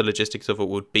sure what the logistics of it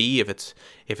would be, if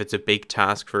it's a big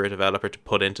task for a developer to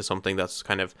put into something that's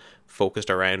kind of focused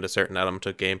around a certain element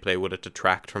of gameplay. Would it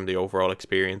detract from the overall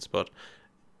experience? But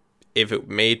if it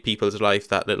made people's life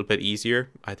that little bit easier,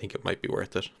 I think it might be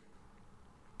worth it.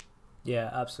 Yeah,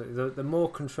 absolutely. The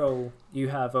more control you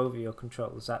have over your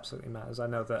controls absolutely matters. I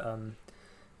know that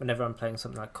whenever I'm playing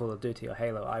something like Call of Duty or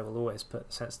Halo, I will always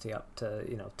put sensitivity up to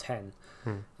 10.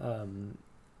 And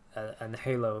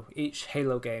each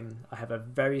Halo game, I have a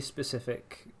very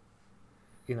specific,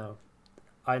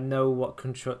 I know what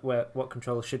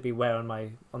control should be where on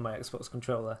my Xbox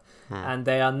controller, and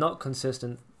they are not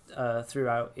consistent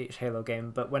throughout each Halo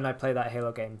game. But when I play that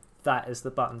Halo game, that is the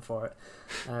button for it,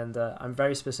 and I'm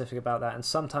very specific about that. And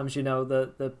sometimes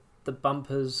the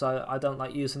bumpers, I don't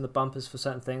like using the bumpers for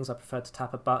certain things. I prefer to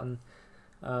tap a button.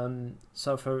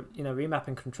 So for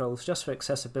remapping controls, just for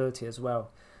accessibility as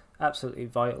well, absolutely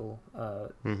vital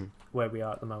where we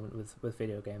are at the moment with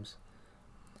video games.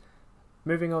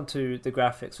 Moving on to the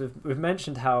graphics, we've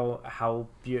mentioned how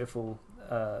beautiful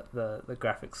the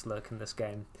graphics look in this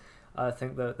game. I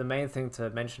think the main thing to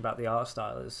mention about the art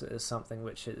style is something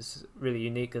which is really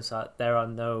unique, is that there are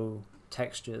no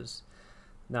textures.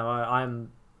 Now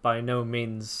I'm by no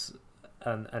means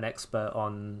an expert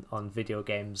on video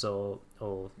games or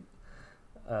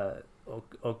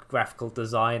graphical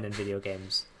design in video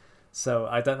games, so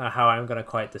I don't know how I'm going to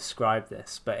quite describe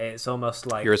this, but it's almost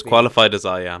like you're as qualified as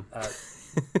I am.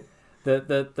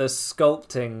 The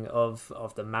sculpting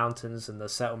of the mountains and the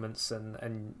settlements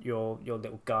and your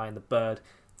little guy and the bird,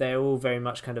 they're all very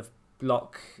much kind of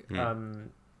block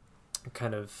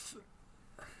kind of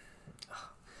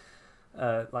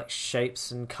like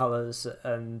shapes and colors,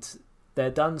 and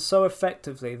they're done so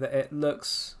effectively that it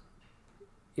looks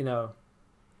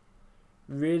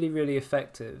really, really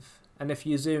effective. And if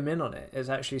you zoom in on it, it's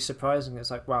actually surprising. It's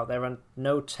like, wow, there are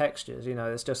no textures.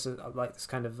 It's just like this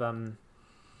kind of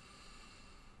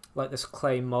like this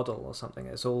clay model or something.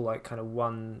 It's all like kind of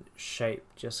one shape,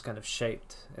 just kind of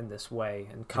shaped in this way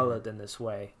and colored in this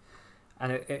way,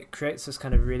 and it creates this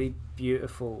kind of really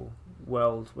beautiful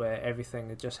world where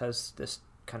everything just has this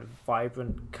kind of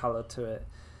vibrant color to it,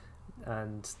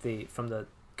 and the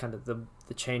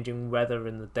changing weather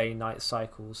and the day-night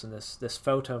cycles, and this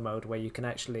photo mode where you can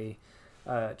actually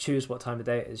choose what time of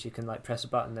day it is. You can like press a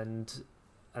button and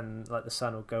and like the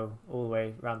sun will go all the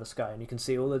way around the sky, and you can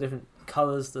see all the different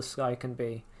colors the sky can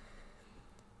be.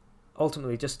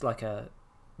 Ultimately, just like a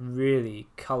really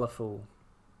colorful,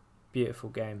 beautiful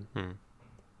game.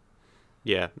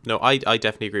 Yeah, no, I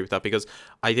definitely agree with that, because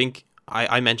I think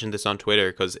I mentioned this on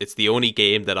Twitter because it's the only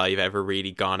game that I've ever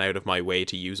really gone out of my way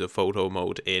to use a photo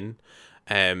mode in.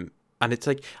 And it's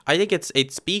like, I think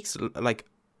it speaks, like,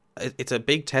 it's a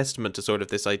big testament to sort of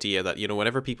this idea that, you know,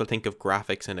 whenever people think of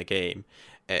graphics in a game,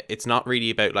 it's not really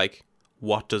about like,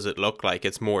 what does it look like?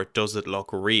 It's more, does it look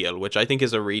real? Which I think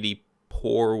is a really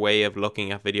poor way of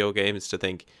looking at video games, to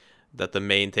think that the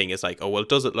main thing is like, oh, well,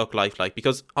 does it look lifelike?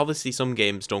 Because obviously some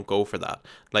games don't go for that.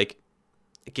 Like,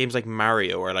 games like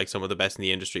Mario are like some of the best in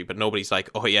the industry, but nobody's like,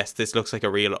 oh yes, this looks like a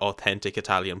real authentic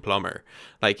Italian plumber.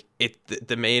 Like,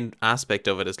 the main aspect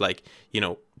of it is like, you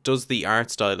know, does the art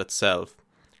style itself,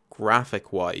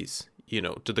 graphic wise, you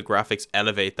know, do the graphics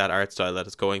elevate that art style that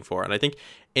it's going for? And I think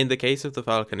in the case of the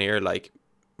Falconeer, like,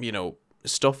 you know,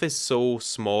 stuff is so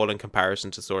small in comparison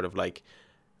to sort of like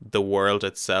the world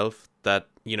itself that,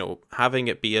 you know, having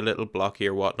it be a little blocky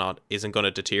or whatnot isn't going to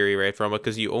deteriorate from it,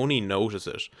 because you only notice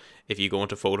it if you go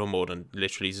into photo mode and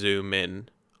literally zoom in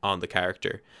on the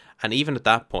character. And even at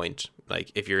that point,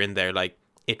 like, if you're in there, like,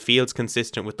 it feels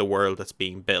consistent with the world that's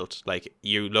being built. Like,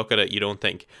 you look at it, you don't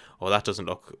think, oh, that doesn't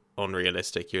look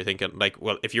unrealistic. You're thinking, like,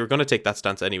 well, if you're going to take that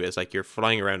stance anyways, like, you're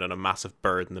flying around on a massive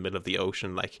bird in the middle of the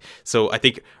ocean. Like, so I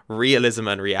think realism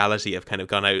and reality have kind of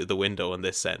gone out of the window in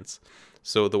this sense.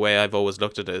 So the way I've always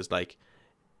looked at it is like,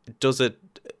 does it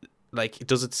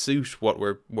suit what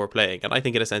we're playing? And I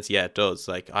think in a sense, yeah, it does.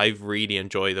 Like, I've really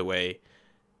enjoyed the way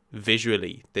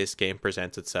visually this game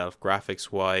presents itself,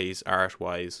 graphics wise, art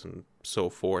wise, and so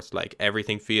forth. Like,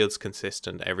 everything feels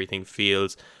consistent, everything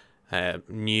feels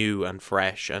new and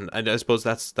fresh, and I suppose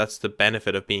that's the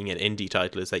benefit of being an indie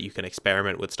title, is that you can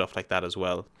experiment with stuff like that as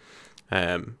well.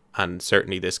 And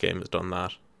certainly this game has done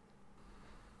that.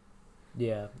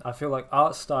 Yeah, I feel like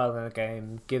art style in a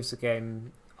game gives a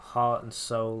game heart and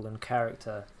soul and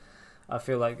character. I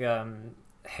feel like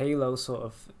Halo sort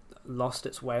of lost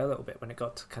its way a little bit when it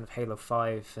got to kind of Halo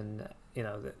 5, and, you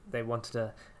know, they wanted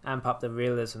to amp up the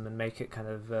realism and make it kind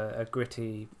of a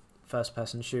gritty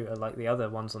first-person shooter like the other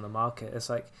ones on the market. It's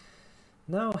like,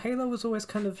 no, Halo was always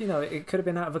kind of, you know, it could have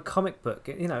been out of a comic book.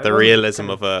 You know, the realism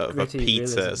of a pizza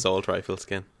realism. Assault rifle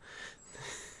skin.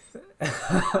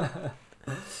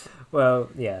 Well,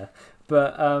 yeah,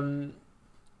 but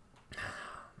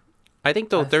I think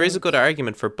though there is a good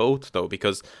argument for both though,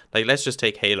 because like, let's just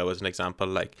take Halo as an example.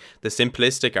 Like, the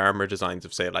simplistic armor designs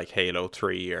of, say, like Halo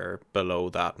 3 or below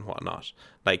that and whatnot,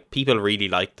 like, people really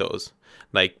like those.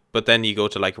 Like, but then you go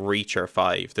to like Reach or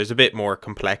 5, there's a bit more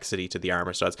complexity to the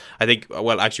armor styles. I think,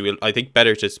 well, actually, I think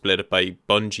better to split it by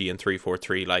Bungie and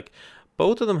 343. Like,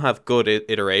 both of them have good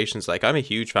iterations. Like, I'm a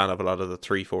huge fan of a lot of the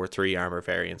 343 armor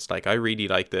variants. Like, I really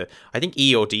like I think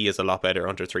EOD is a lot better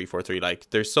under 343. Like,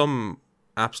 there's some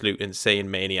absolute insane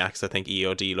maniacs that think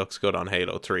EOD looks good on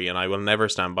Halo 3, and I will never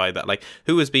stand by that. Like,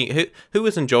 who is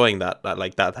enjoying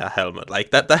that helmet?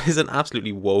 Like, that is an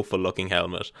absolutely woeful looking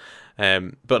helmet.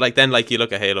 But like, then, like, you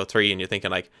look at Halo 3 and you're thinking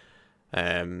like,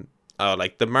 oh,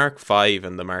 like the Mark 5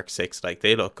 and the Mark 6, like,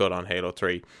 they look good on Halo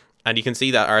 3, and you can see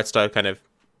that art style kind of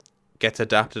gets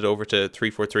adapted over to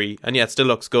 343, and yeah, it still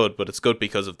looks good, but it's good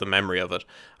because of the memory of it.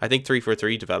 I think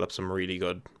 343 developed some really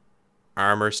good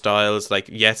armor styles. Like,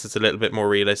 yes, it's a little bit more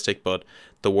realistic, but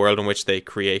the world in which they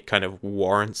create kind of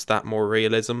warrants that more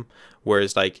realism.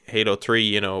 Whereas like Halo 3,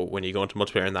 you know, when you go into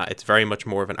multiplayer and that, it's very much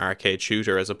more of an arcade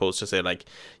shooter, as opposed to, say, like,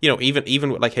 you know,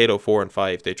 even with like Halo 4 and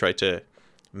 5, they tried to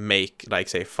make, like,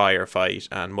 say, firefight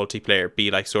and multiplayer be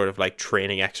like sort of like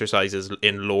training exercises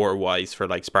in lore wise for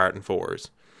like Spartan 4s.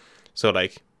 So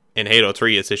like in Halo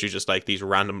 3, it's literally just like these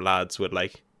random lads with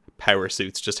like power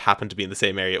suits just happen to be in the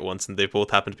same area at once, and they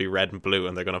both happen to be red and blue,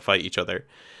 and they're going to fight each other.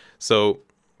 So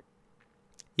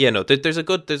yeah, no, there's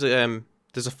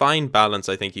a fine balance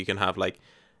I think you can have. Like,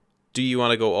 do you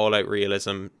want to go all out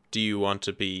realism? Do you want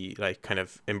to be like kind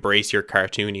of embrace your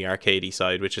cartoony arcadey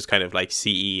side, which is kind of like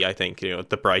CE, I think, you know,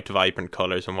 the bright vibrant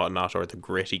colors and whatnot, or the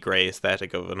gritty gray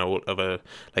aesthetic of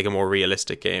a more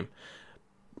realistic game.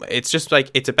 It's just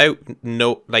like, it's about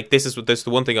this is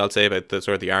the one thing I'll say about the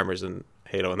sort of the armors in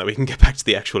Halo, and then we can get back to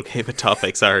the actual game and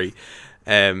topic. Sorry.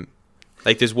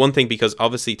 Like, there's one thing, because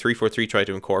obviously 343 tried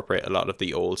to incorporate a lot of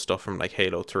the old stuff from like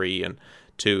Halo 3 and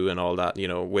 2 and all that, you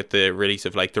know, with the release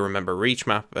of like the Remember Reach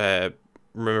map,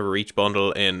 Remember Reach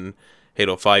bundle in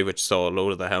Halo 5, which saw a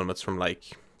load of the helmets from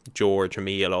like George,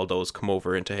 Emil, all those come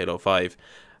over into Halo 5.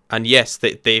 And yes,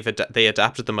 they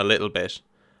adapted them a little bit,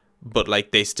 but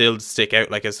like they still stick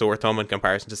out like a sore thumb in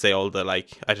comparison to say all the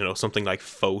like, I don't know, something like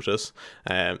Photos.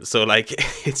 So like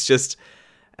it's just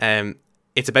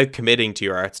it's about committing to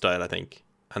your art style, I think.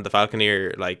 And the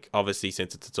Falconeer, like, obviously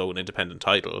since it's its own independent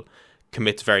title,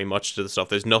 commits very much to the stuff.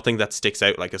 There's nothing that sticks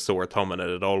out like a sore thumb in it.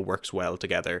 It all works well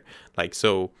together. Like,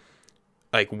 so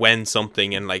like when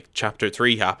something in like chapter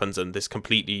 3 happens and this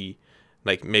completely,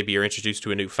 like, maybe you're introduced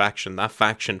to a new faction, that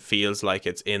faction feels like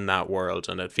it's in that world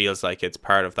and it feels like it's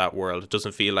part of that world. It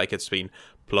doesn't feel like it's been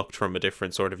plucked from a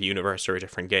different sort of universe or a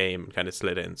different game and kind of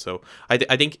slid in. So I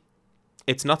think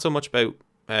it's not so much about,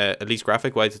 at least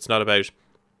graphic wise, it's not about,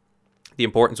 the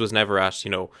importance was never at,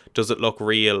 you know, does it look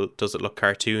real? Does it look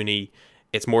cartoony?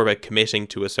 It's more about committing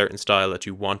to a certain style that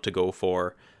you want to go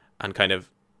for and kind of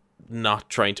not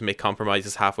trying to make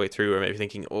compromises halfway through, or maybe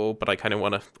thinking, oh, but I kind of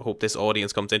want to hope this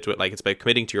audience comes into it. Like, it's about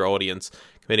committing to your audience,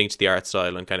 committing to the art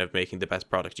style, and kind of making the best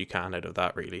product you can out of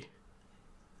that, really.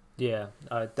 Yeah,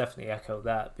 I definitely echo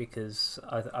that, because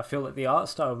I feel like the art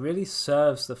style really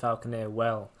serves the Falconeer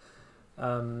well.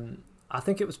 I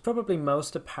think it was probably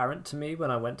most apparent to me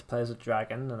when I went to play as a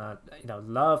dragon, and I, you know,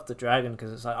 loved the dragon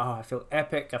because it's like, oh, I feel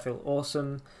epic, I feel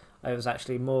awesome. It was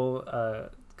actually more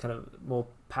kind of more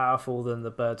powerful than the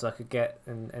birds I could get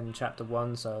in chapter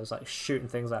 1, so I was like shooting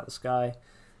things out of the sky.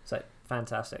 It's like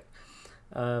fantastic.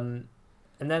 And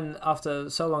then after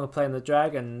so long of playing the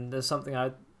dragon, there's something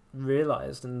I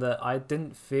realized, and that I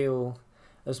didn't feel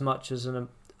as much as of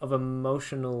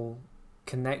emotional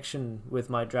connection with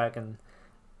my dragon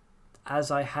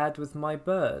as I had with my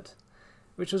bird,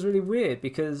 which was really weird,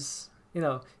 because, you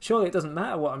know, surely it doesn't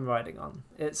matter what I'm riding on.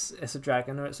 It's a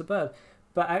dragon or it's a bird.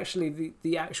 But actually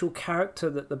the actual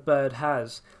character that the bird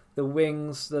has, the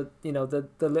wings, the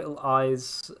little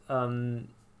eyes, when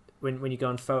you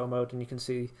go in photo mode and you can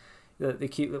see the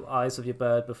cute little eyes of your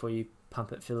bird before you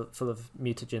pump it full of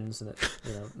mutagens, and it,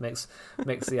 you know, makes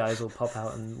the eyes all pop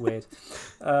out and weird.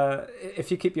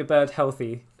 If you keep your bird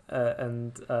healthy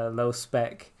and low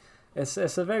spec, it's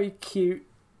a very cute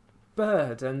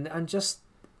bird, and just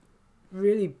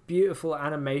really beautiful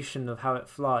animation of how it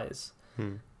flies.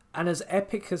 And as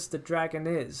epic as the dragon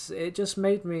is, it just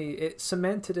it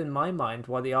cemented in my mind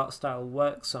why the art style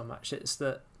works so much. It's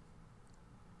that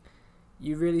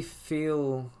you really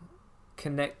feel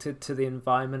connected to the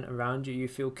environment around you. You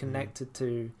feel connected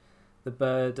to the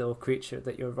bird or creature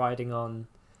that you're riding on.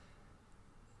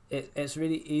 It's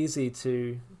really easy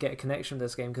to get a connection with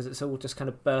this game because it's all just kind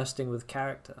of bursting with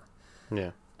character.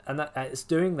 Yeah. And that it's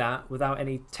doing that without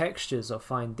any textures or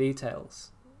fine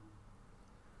details.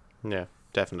 Yeah,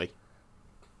 definitely.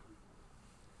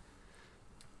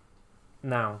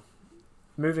 Now,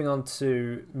 moving on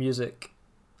to music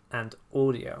and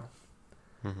audio.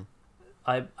 Mm-hmm.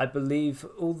 I believe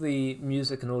all the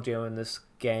music and audio in this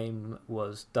game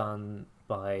was done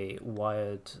by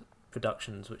Wired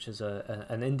Productions, which is an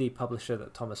indie publisher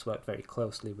that Thomas worked very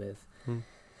closely with.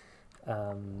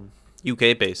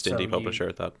 UK-based indie publisher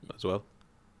at that as well.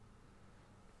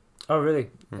 Oh, really?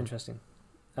 Interesting.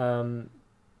 So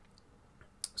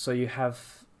you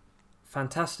have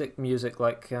fantastic music,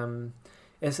 like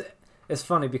it's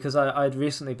funny because I'd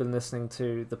recently been listening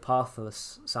to the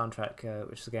Pathless soundtrack,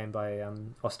 which is a game by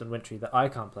Austin Wintry that I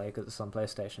can't play because it's on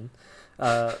PlayStation.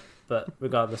 But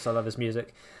regardless, I love his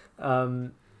music.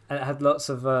 And it had lots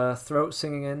of throat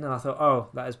singing in, and I thought, oh,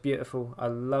 that is beautiful. I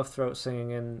love throat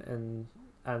singing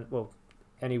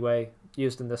anyway,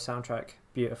 used in this soundtrack,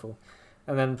 beautiful.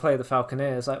 And then play the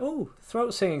Falconeer, it's like, oh,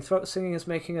 throat singing is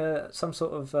making some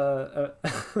sort of a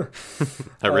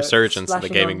resurgence in the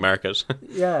gaming market.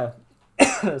 Yeah,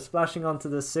 splashing onto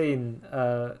the scene.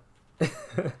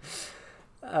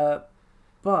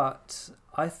 But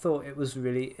I thought it was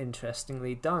really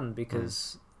interestingly done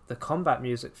because the combat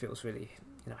music feels really,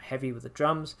 you know, heavy with the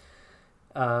drums.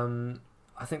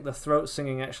 I think the throat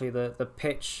singing, actually, the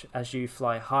pitch as you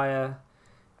fly higher,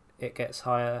 it gets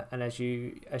higher, and as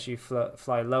you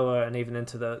fly lower and even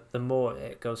into the more,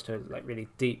 it goes to like really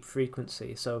deep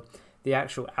frequency. So the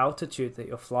actual altitude that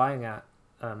you're flying at,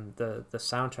 the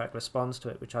soundtrack responds to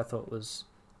it, which I thought was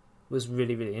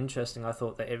really, really interesting. I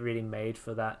thought that it really made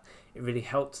for that. It really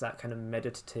helped that kind of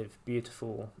meditative,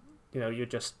 beautiful, you know, you're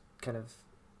just kind of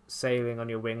sailing on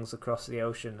your wings across the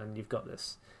ocean, and you've got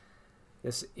this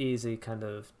easy kind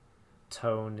of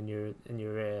tone in your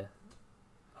ear.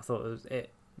 I thought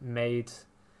it made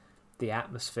the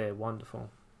atmosphere wonderful.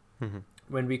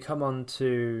 When we come on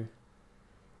to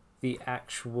the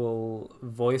actual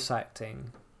voice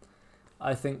acting,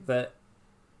 I think that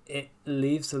it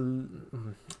leaves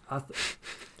I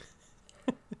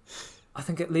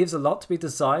think it leaves a lot to be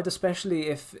desired, especially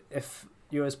if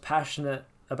you're as passionate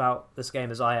about this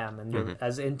game as I am, and you're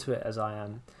as into it as I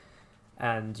am,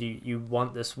 and you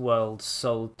want this world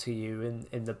sold to you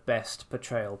in the best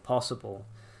portrayal possible.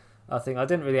 I think I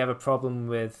didn't really have a problem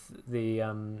with the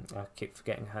I keep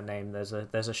forgetting her name. There's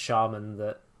a shaman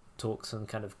that talks in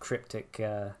kind of cryptic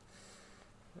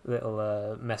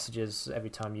little messages every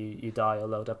time you die or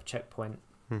load up a checkpoint.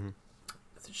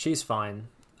 She's fine.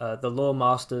 The lore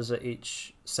masters at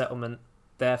each settlement,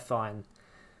 they're fine.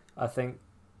 I think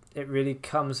it really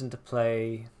comes into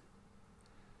play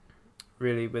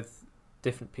really with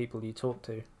different people you talk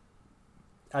to.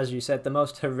 As you said, the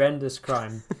most horrendous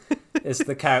crime is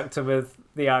the character with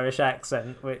the Irish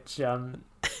accent, which I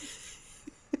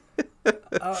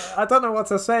don't know what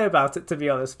to say about it, to be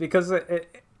honest, because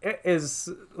it is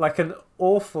like an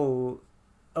awful,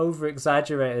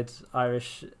 over-exaggerated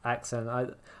Irish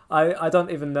accent. I don't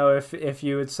even know if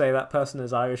you would say that person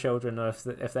is Irish children, or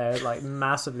if they're like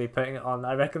massively putting it on.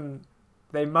 I reckon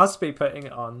they must be putting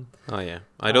it on. Oh yeah,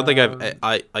 I don't think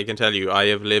I can tell you I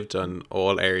have lived on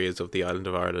all areas of the island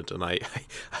of Ireland, and I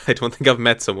don't think I've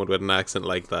met someone with an accent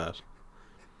like that.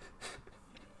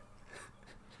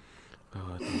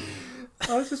 Oh,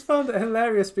 I just found it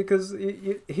hilarious because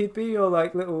he'd be your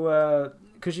like little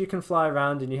because you can fly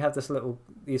around and you have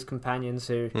these companions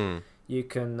who you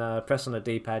can press on a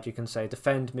D-pad. You can say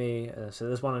defend me, so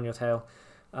there's one on your tail,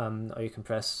 or you can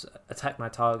press attack my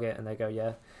target, and they go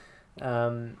yeah.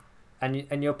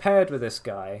 And you're paired with this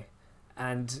guy,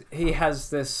 and he has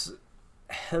this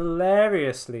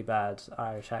hilariously bad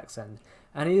Irish accent,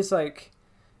 and he's like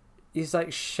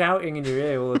shouting in your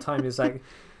ear all the time. He's like,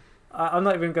 I'm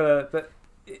not even gonna, but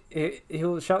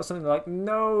he'll shout something like,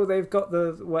 "No, they've got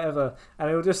the whatever," and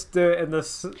he'll just do it in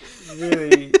this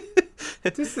really.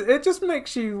 It just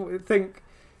makes you think.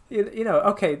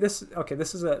 Okay, this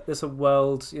is a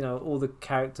world. All the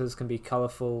characters can be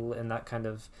colourful in that kind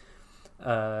of.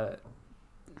 The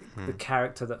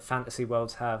character that fantasy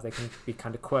worlds have, they can be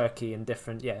kind of quirky and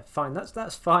different. Yeah, fine,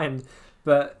 that's fine.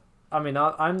 But I mean,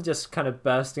 I'm just kind of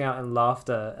bursting out in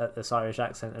laughter at this Irish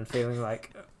accent and feeling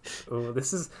like, oh,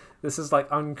 this is like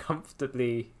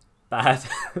uncomfortably bad.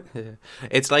 Yeah.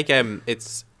 It's like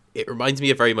it reminds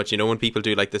me of very much, when people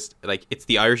do like this, like it's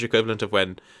the Irish equivalent of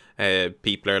when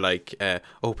people are like,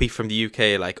 oh, people from the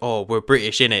UK, like, oh, we're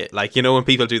British in it, like, when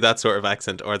people do that sort of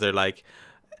accent, or they're like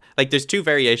there's two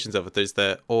variations of it. There's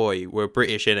the oi, we're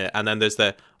British in it, and then there's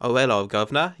the oh hello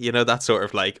governor, that sort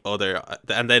of like other.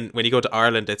 And then when you go to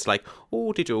Ireland, it's like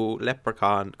oh did you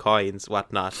leprechaun coins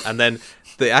whatnot, and then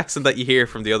the accent that you hear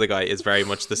from the other guy is very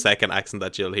much the second accent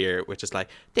that you'll hear, which is like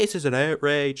this is an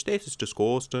outrage, this is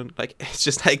disgusting. Like it's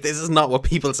just like this is not what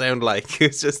people sound like.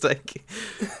 It's just like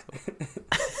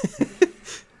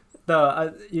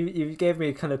no, you gave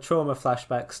me kind of trauma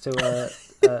flashbacks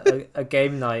to a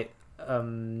game night.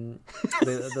 The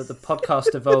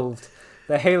podcast evolved.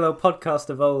 The Halo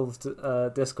podcast evolved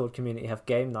Discord community have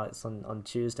game nights on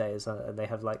Tuesdays, and they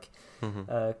have like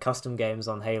custom games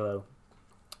on Halo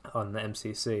on the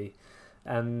MCC,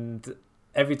 and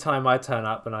every time I turn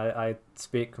up and I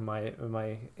speak with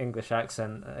my English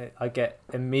accent, I get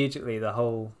immediately the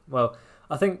whole. Well,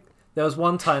 I think there was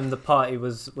one time the party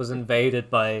was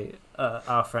invaded by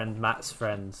our friend Matt's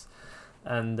friends.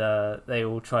 And they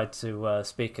all tried to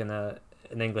speak in an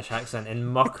English accent in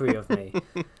mockery of me.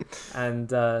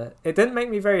 And it didn't make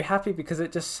me very happy because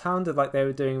it just sounded like they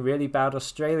were doing really bad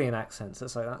Australian accents.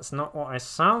 It's like, that's not what I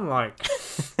sound like.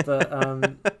 But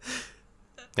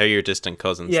they're your distant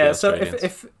cousins. Yeah, so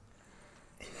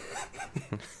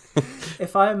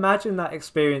if I imagine that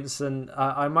experience, then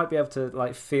I might be able to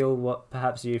like feel what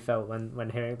perhaps you felt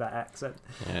when hearing that accent.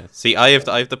 Yeah. See, I have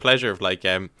the pleasure of like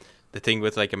the thing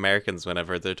with like Americans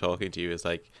whenever they're talking to you is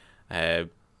like they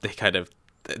kind of,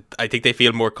 I think they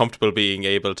feel more comfortable being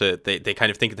able to, they kind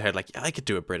of think in their head like, yeah, I could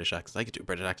do a British accent,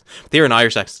 but they're an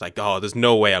Irish accent, like, oh, there's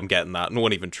no way I'm getting that, no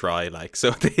one even try, like,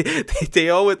 so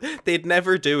they'd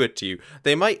never do it to you.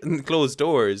 They might close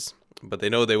doors, but they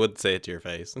know they wouldn't say it to your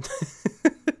face.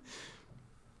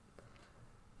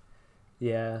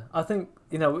 Yeah, I think,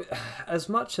 as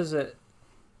much as it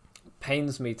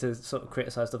pains me to sort of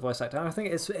criticize the voice acting, I think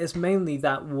it's mainly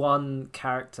that one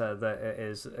character that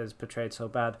is portrayed so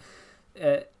bad.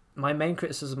 My main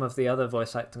criticism of the other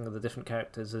voice acting of the different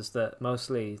characters is that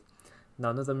mostly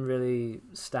none of them really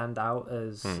stand out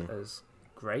as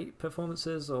great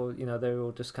performances, or they're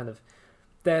all just kind of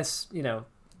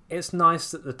it's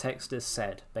nice that the text is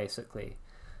said, basically.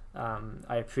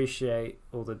 I appreciate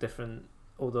all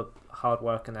the hard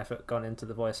work and effort gone into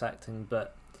the voice acting,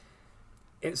 but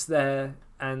it's there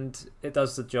and it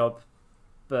does the job.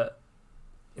 But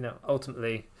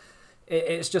ultimately,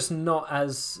 it's just not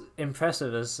as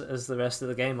impressive as the rest of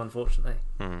the game, unfortunately.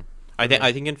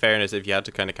 I think in fairness, if you had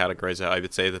to kind of categorize it, I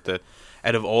would say that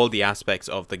out of all the aspects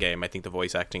of the game, I think the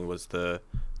voice acting was the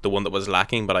one that was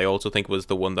lacking, but I also think was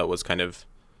the one that was kind of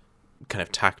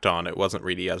tacked on. It wasn't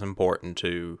really as important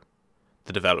to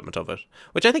the development of it,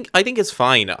 which I think is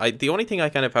fine. The only thing I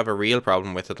kind of have a real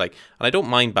problem with it, like, and I don't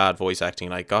mind bad voice acting,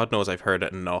 like, God knows I've heard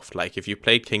it enough. Like, if you've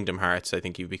played Kingdom Hearts, I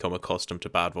think you've become accustomed to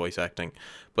bad voice acting.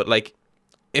 But like,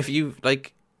 if you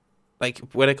like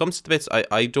when it comes to the bits,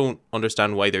 I don't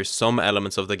understand why there's some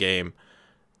elements of the game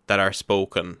that are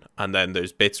spoken, and then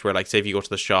there's bits where, like, say if you go to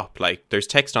the shop, like, there's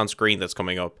text on screen that's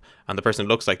coming up and the person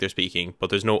looks like they're speaking, but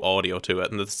there's no audio to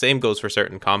it. And the same goes for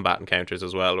certain combat encounters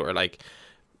as well, where like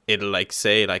it'll like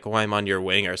say like, oh, I'm on your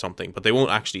wing or something, but they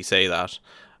won't actually say that.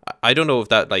 I don't know if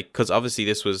that, like, because obviously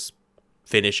this was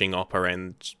finishing up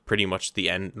around pretty much the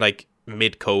end, like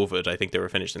mid-COVID, I think they were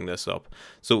finishing this up.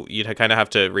 So you'd kind of have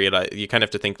to realize, you kind of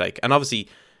have to think like, and obviously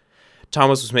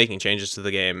Thomas was making changes to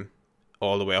the game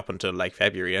all the way up until like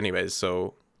February anyways,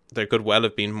 so there could well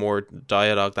have been more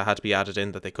dialogue that had to be added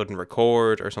in that they couldn't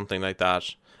record or something like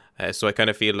that. So I kind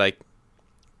of feel like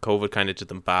COVID kind of did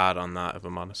them bad on that, if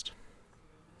I'm honest.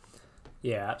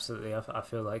 Yeah, absolutely. I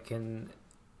feel like in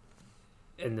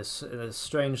a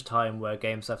strange time where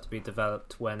games have to be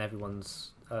developed when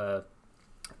everyone's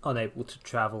unable to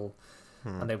travel,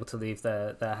 unable to leave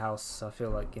their house, I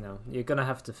feel like, you know, you're gonna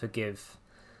have to forgive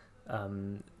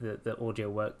the audio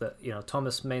work that, you know,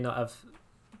 Thomas may not have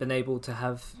been able to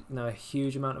have, you know, a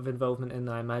huge amount of involvement in.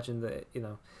 I imagine that, you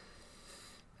know,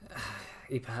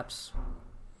 he perhaps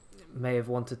may have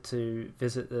wanted to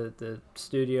visit the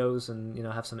studios and, you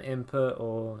know, have some input,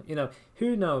 or, you know,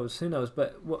 who knows,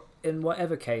 but in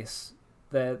whatever case,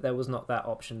 there was not that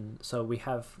option, so we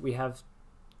have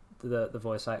the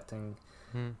voice acting.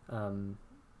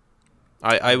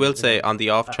 I will say, on the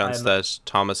off chance that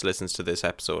Thomas listens to this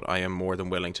episode, I am more than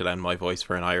willing to lend my voice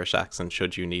for an Irish accent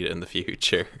should you need it in the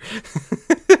future.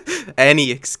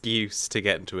 Any excuse to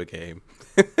get into a game.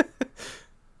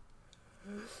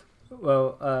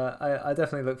 Well, I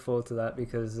definitely look forward to that,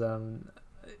 because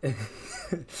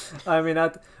I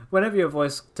mean, whenever your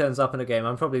voice turns up in a game,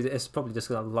 it's probably just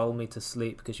gonna lull me to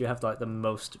sleep, because you have like the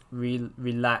most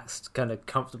relaxed, kind of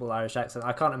comfortable Irish accent.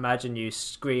 I can't imagine you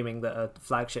screaming that a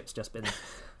flagship's just been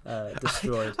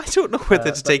destroyed. I don't know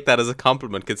whether to take that as a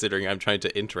compliment, considering I'm trying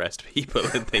to interest people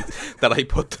and things that I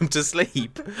put them to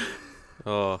sleep.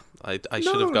 Oh, I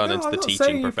should have gone into the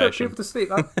teaching profession. Put people to sleep.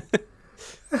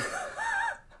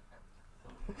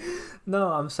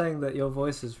 No, I'm saying that your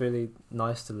voice is really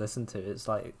nice to listen to. It's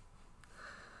like,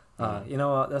 you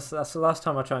know what? That's the last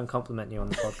time I try and compliment you on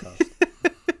the podcast.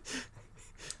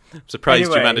 I'm surprised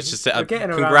you managed to say.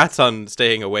 Congrats on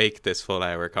staying awake this full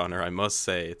hour, Connor. I must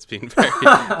say, it's been very.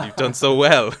 You've done so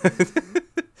well.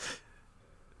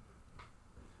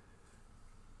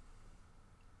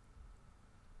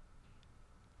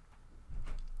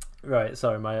 Right.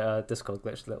 Sorry, my Discord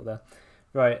glitched a little there.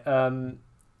 Right.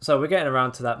 So we're getting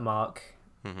around to that mark.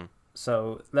 Mm-hmm.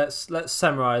 So let's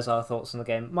summarize our thoughts on the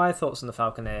game. My thoughts on the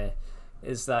Falconeer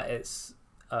is that it's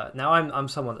now I'm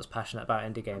someone that's passionate about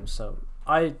indie games, so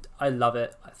I love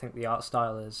it. I think the art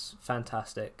style is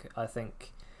fantastic. I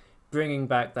think bringing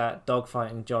back that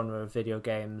dogfighting genre of video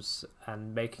games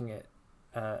and making it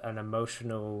an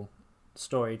emotional,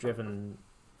 story-driven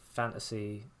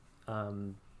fantasy,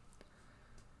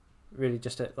 really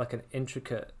just like an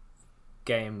intricate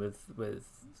game with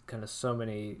kind of so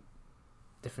many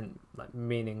different like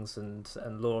meanings and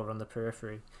lore on the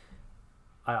periphery.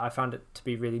 I found it to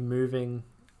be really moving.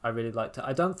 I really liked it.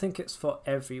 I don't think it's for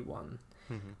everyone.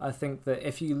 Mm-hmm. I think that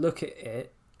if you look at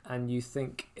it and you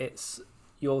think it's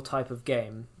your type of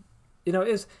game, you know,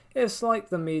 it's like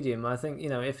The Medium. I think, you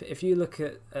know, if you look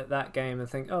at that game and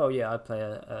think, oh yeah, I play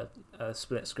a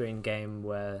split screen game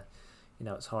where, you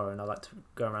know, it's horror and I like to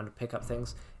go around and pick up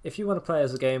things. If you want to play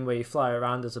as a game where you fly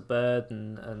around as a bird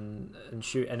and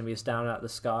shoot enemies down out of the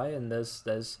sky, and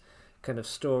there's kind of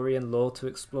story and lore to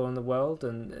explore in the world,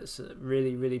 and it's a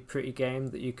really, really pretty game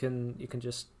that you can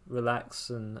just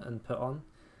relax and put on,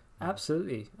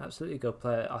 absolutely go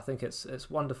play it. I think it's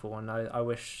wonderful, and I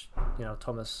wish, you know,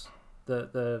 Thomas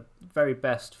the very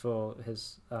best for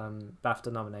his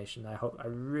BAFTA nomination. I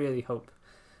really hope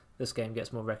this game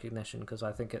gets more recognition, because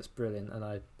I think it's brilliant, and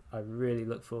I really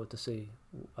look forward to see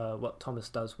what Thomas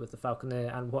does with the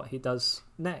Falconeer and what he does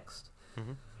next.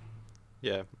 Mm-hmm.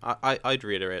 Yeah, I'd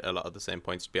reiterate a lot of the same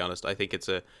points, to be honest. I think it's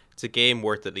a game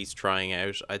worth at least trying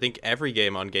out. I think every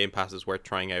game on Game Pass is worth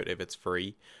trying out if it's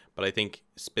free, but I think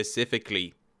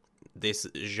specifically this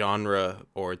genre,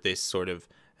 or this sort of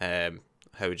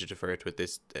how would you defer it with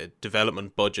this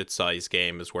development budget size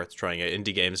game is worth trying out.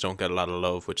 Indie games don't get a lot of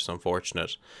love, which is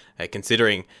unfortunate,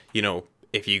 considering, you know,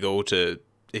 if you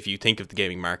think of the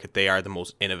gaming market, they are the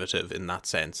most innovative in that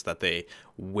sense, that they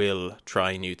will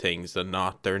try new things. They're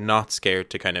not scared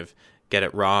to kind of get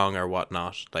it wrong or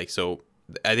whatnot. Like, so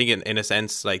I think in a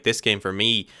sense, like, this game for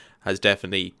me has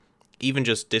definitely, even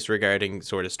just disregarding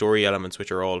sort of story elements,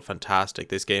 which are all fantastic,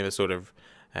 this game has sort of,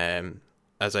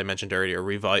 as I mentioned earlier,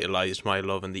 revitalized my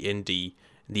love in the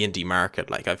indie market.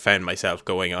 Like, I've found myself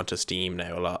going onto Steam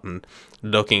now a lot and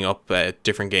looking up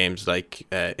different games, like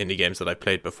indie games that I've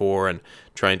played before, and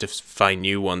trying to find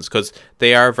new ones, because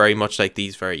they are very much like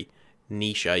these very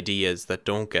niche ideas that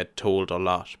don't get told a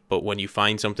lot. But when you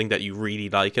find something that you really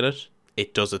like in it,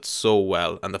 it does it so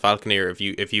well. And the Falconeer,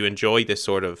 if you enjoy this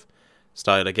sort of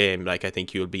style of game, like, I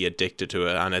think you'll be addicted to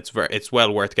it, and it's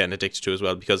well worth getting addicted to as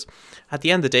well, because at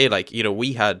the end of the day, like, you know,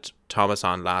 we had Thomas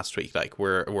on last week. Like,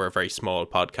 we're a very small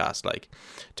podcast. Like,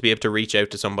 to be able to reach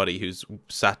out to somebody who's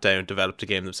sat down, developed a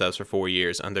game themselves for 4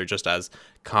 years, and they're just as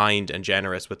kind and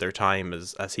generous with their time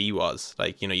as he was,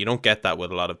 like, you know, you don't get that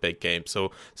with a lot of big games.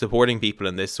 So supporting people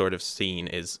in this sort of scene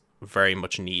is very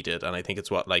much needed, and I think it's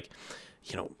what, like,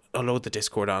 you know, although the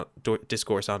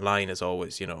discourse online is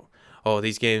always, you know, oh,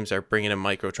 these games are bringing in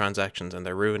microtransactions and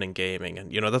they're ruining gaming,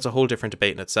 and, you know, that's a whole different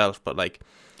debate in itself. But, like,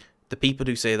 the people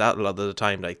who say that a lot of the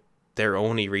time, like, they're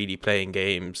only really playing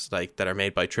games, like, that are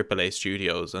made by AAA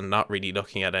studios and not really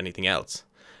looking at anything else.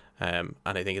 And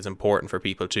I think it's important for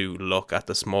people to look at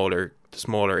the smaller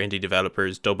indie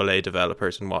developers, AA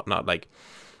developers and whatnot. Like,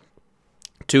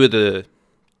 two of the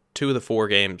 4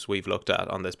 games we've looked at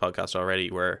on this podcast already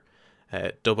were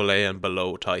AA and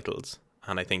below titles,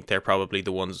 and I think they're probably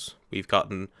the ones we've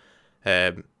gotten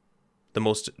the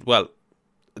most, well,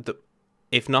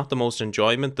 if not the most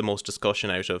enjoyment, the most discussion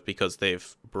out of, because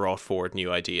they've brought forward new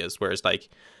ideas. Whereas like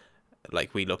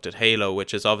we looked at Halo,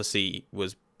 which is obviously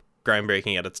was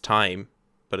groundbreaking at its time,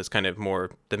 but it's kind of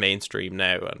more the mainstream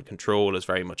now, and Control is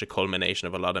very much a culmination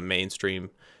of a lot of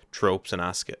mainstream tropes and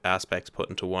aspects put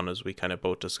into one, as we kind of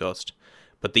both discussed.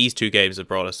 But these 2 games have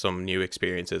brought us some new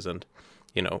experiences, and,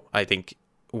 you know, I think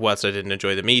whilst I didn't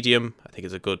enjoy the Medium, I think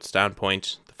it's a good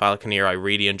standpoint. The Falconeer I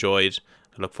really enjoyed.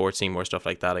 I look forward to seeing more stuff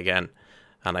like that again.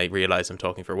 And I realise I'm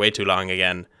talking for way too long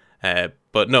again.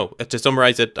 But no, to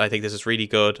summarise it, I think this is really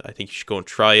good. I think you should go and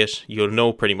try it. You'll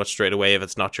know pretty much straight away if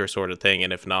it's not your sort of thing,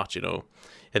 and if not, you know,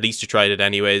 at least you tried it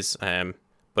anyways.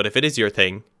 But if it is your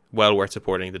thing, well worth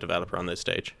supporting the developer on this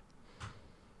stage.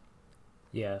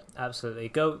 Yeah, absolutely.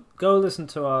 Go listen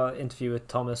to our interview with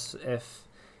Thomas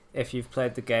if you've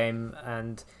played the game,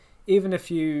 and even if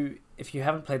you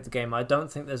haven't played the game, I don't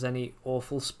think there's any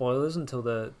awful spoilers until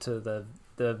the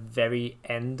very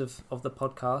end of the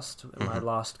podcast, my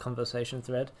last conversation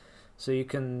thread. So you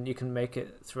can make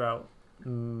it throughout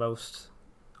most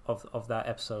of that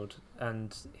episode,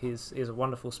 and he's a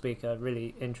wonderful speaker,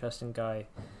 really interesting guy.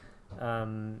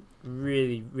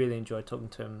 Really enjoyed talking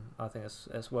to him. I think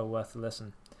it's well worth a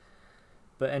listen.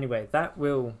 But anyway, that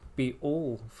will be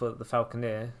all for the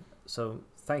Falconeer. So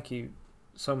thank you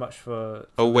so much for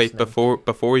wait, listening.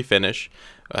 before we finish,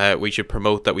 we should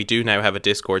promote that we do now have a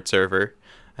Discord server,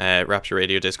 Rapture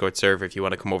Radio Discord server. If you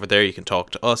want to come over there, you can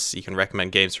talk to us, you can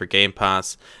recommend games for Game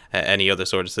Pass, any other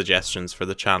sort of suggestions for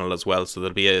the channel as well. So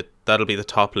that'll be the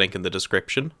top link in the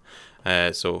description.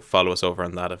 So follow us over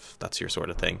on that if that's your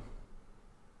sort of thing.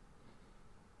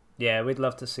 Yeah, we'd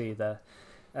love to see you there.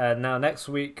 Now, next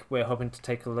week, we're hoping to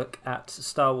take a look at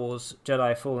Star Wars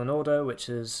Jedi Fallen Order, which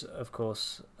is, of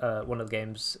course, one of the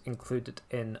games included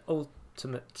in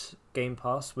Ultimate Game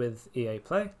Pass with EA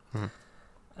Play.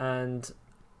 And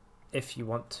if you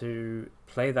want to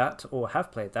play that or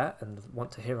have played that and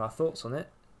want to hear our thoughts on it,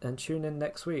 then tune in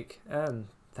next week. And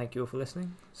thank you all for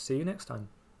listening. See you next time.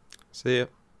 See ya.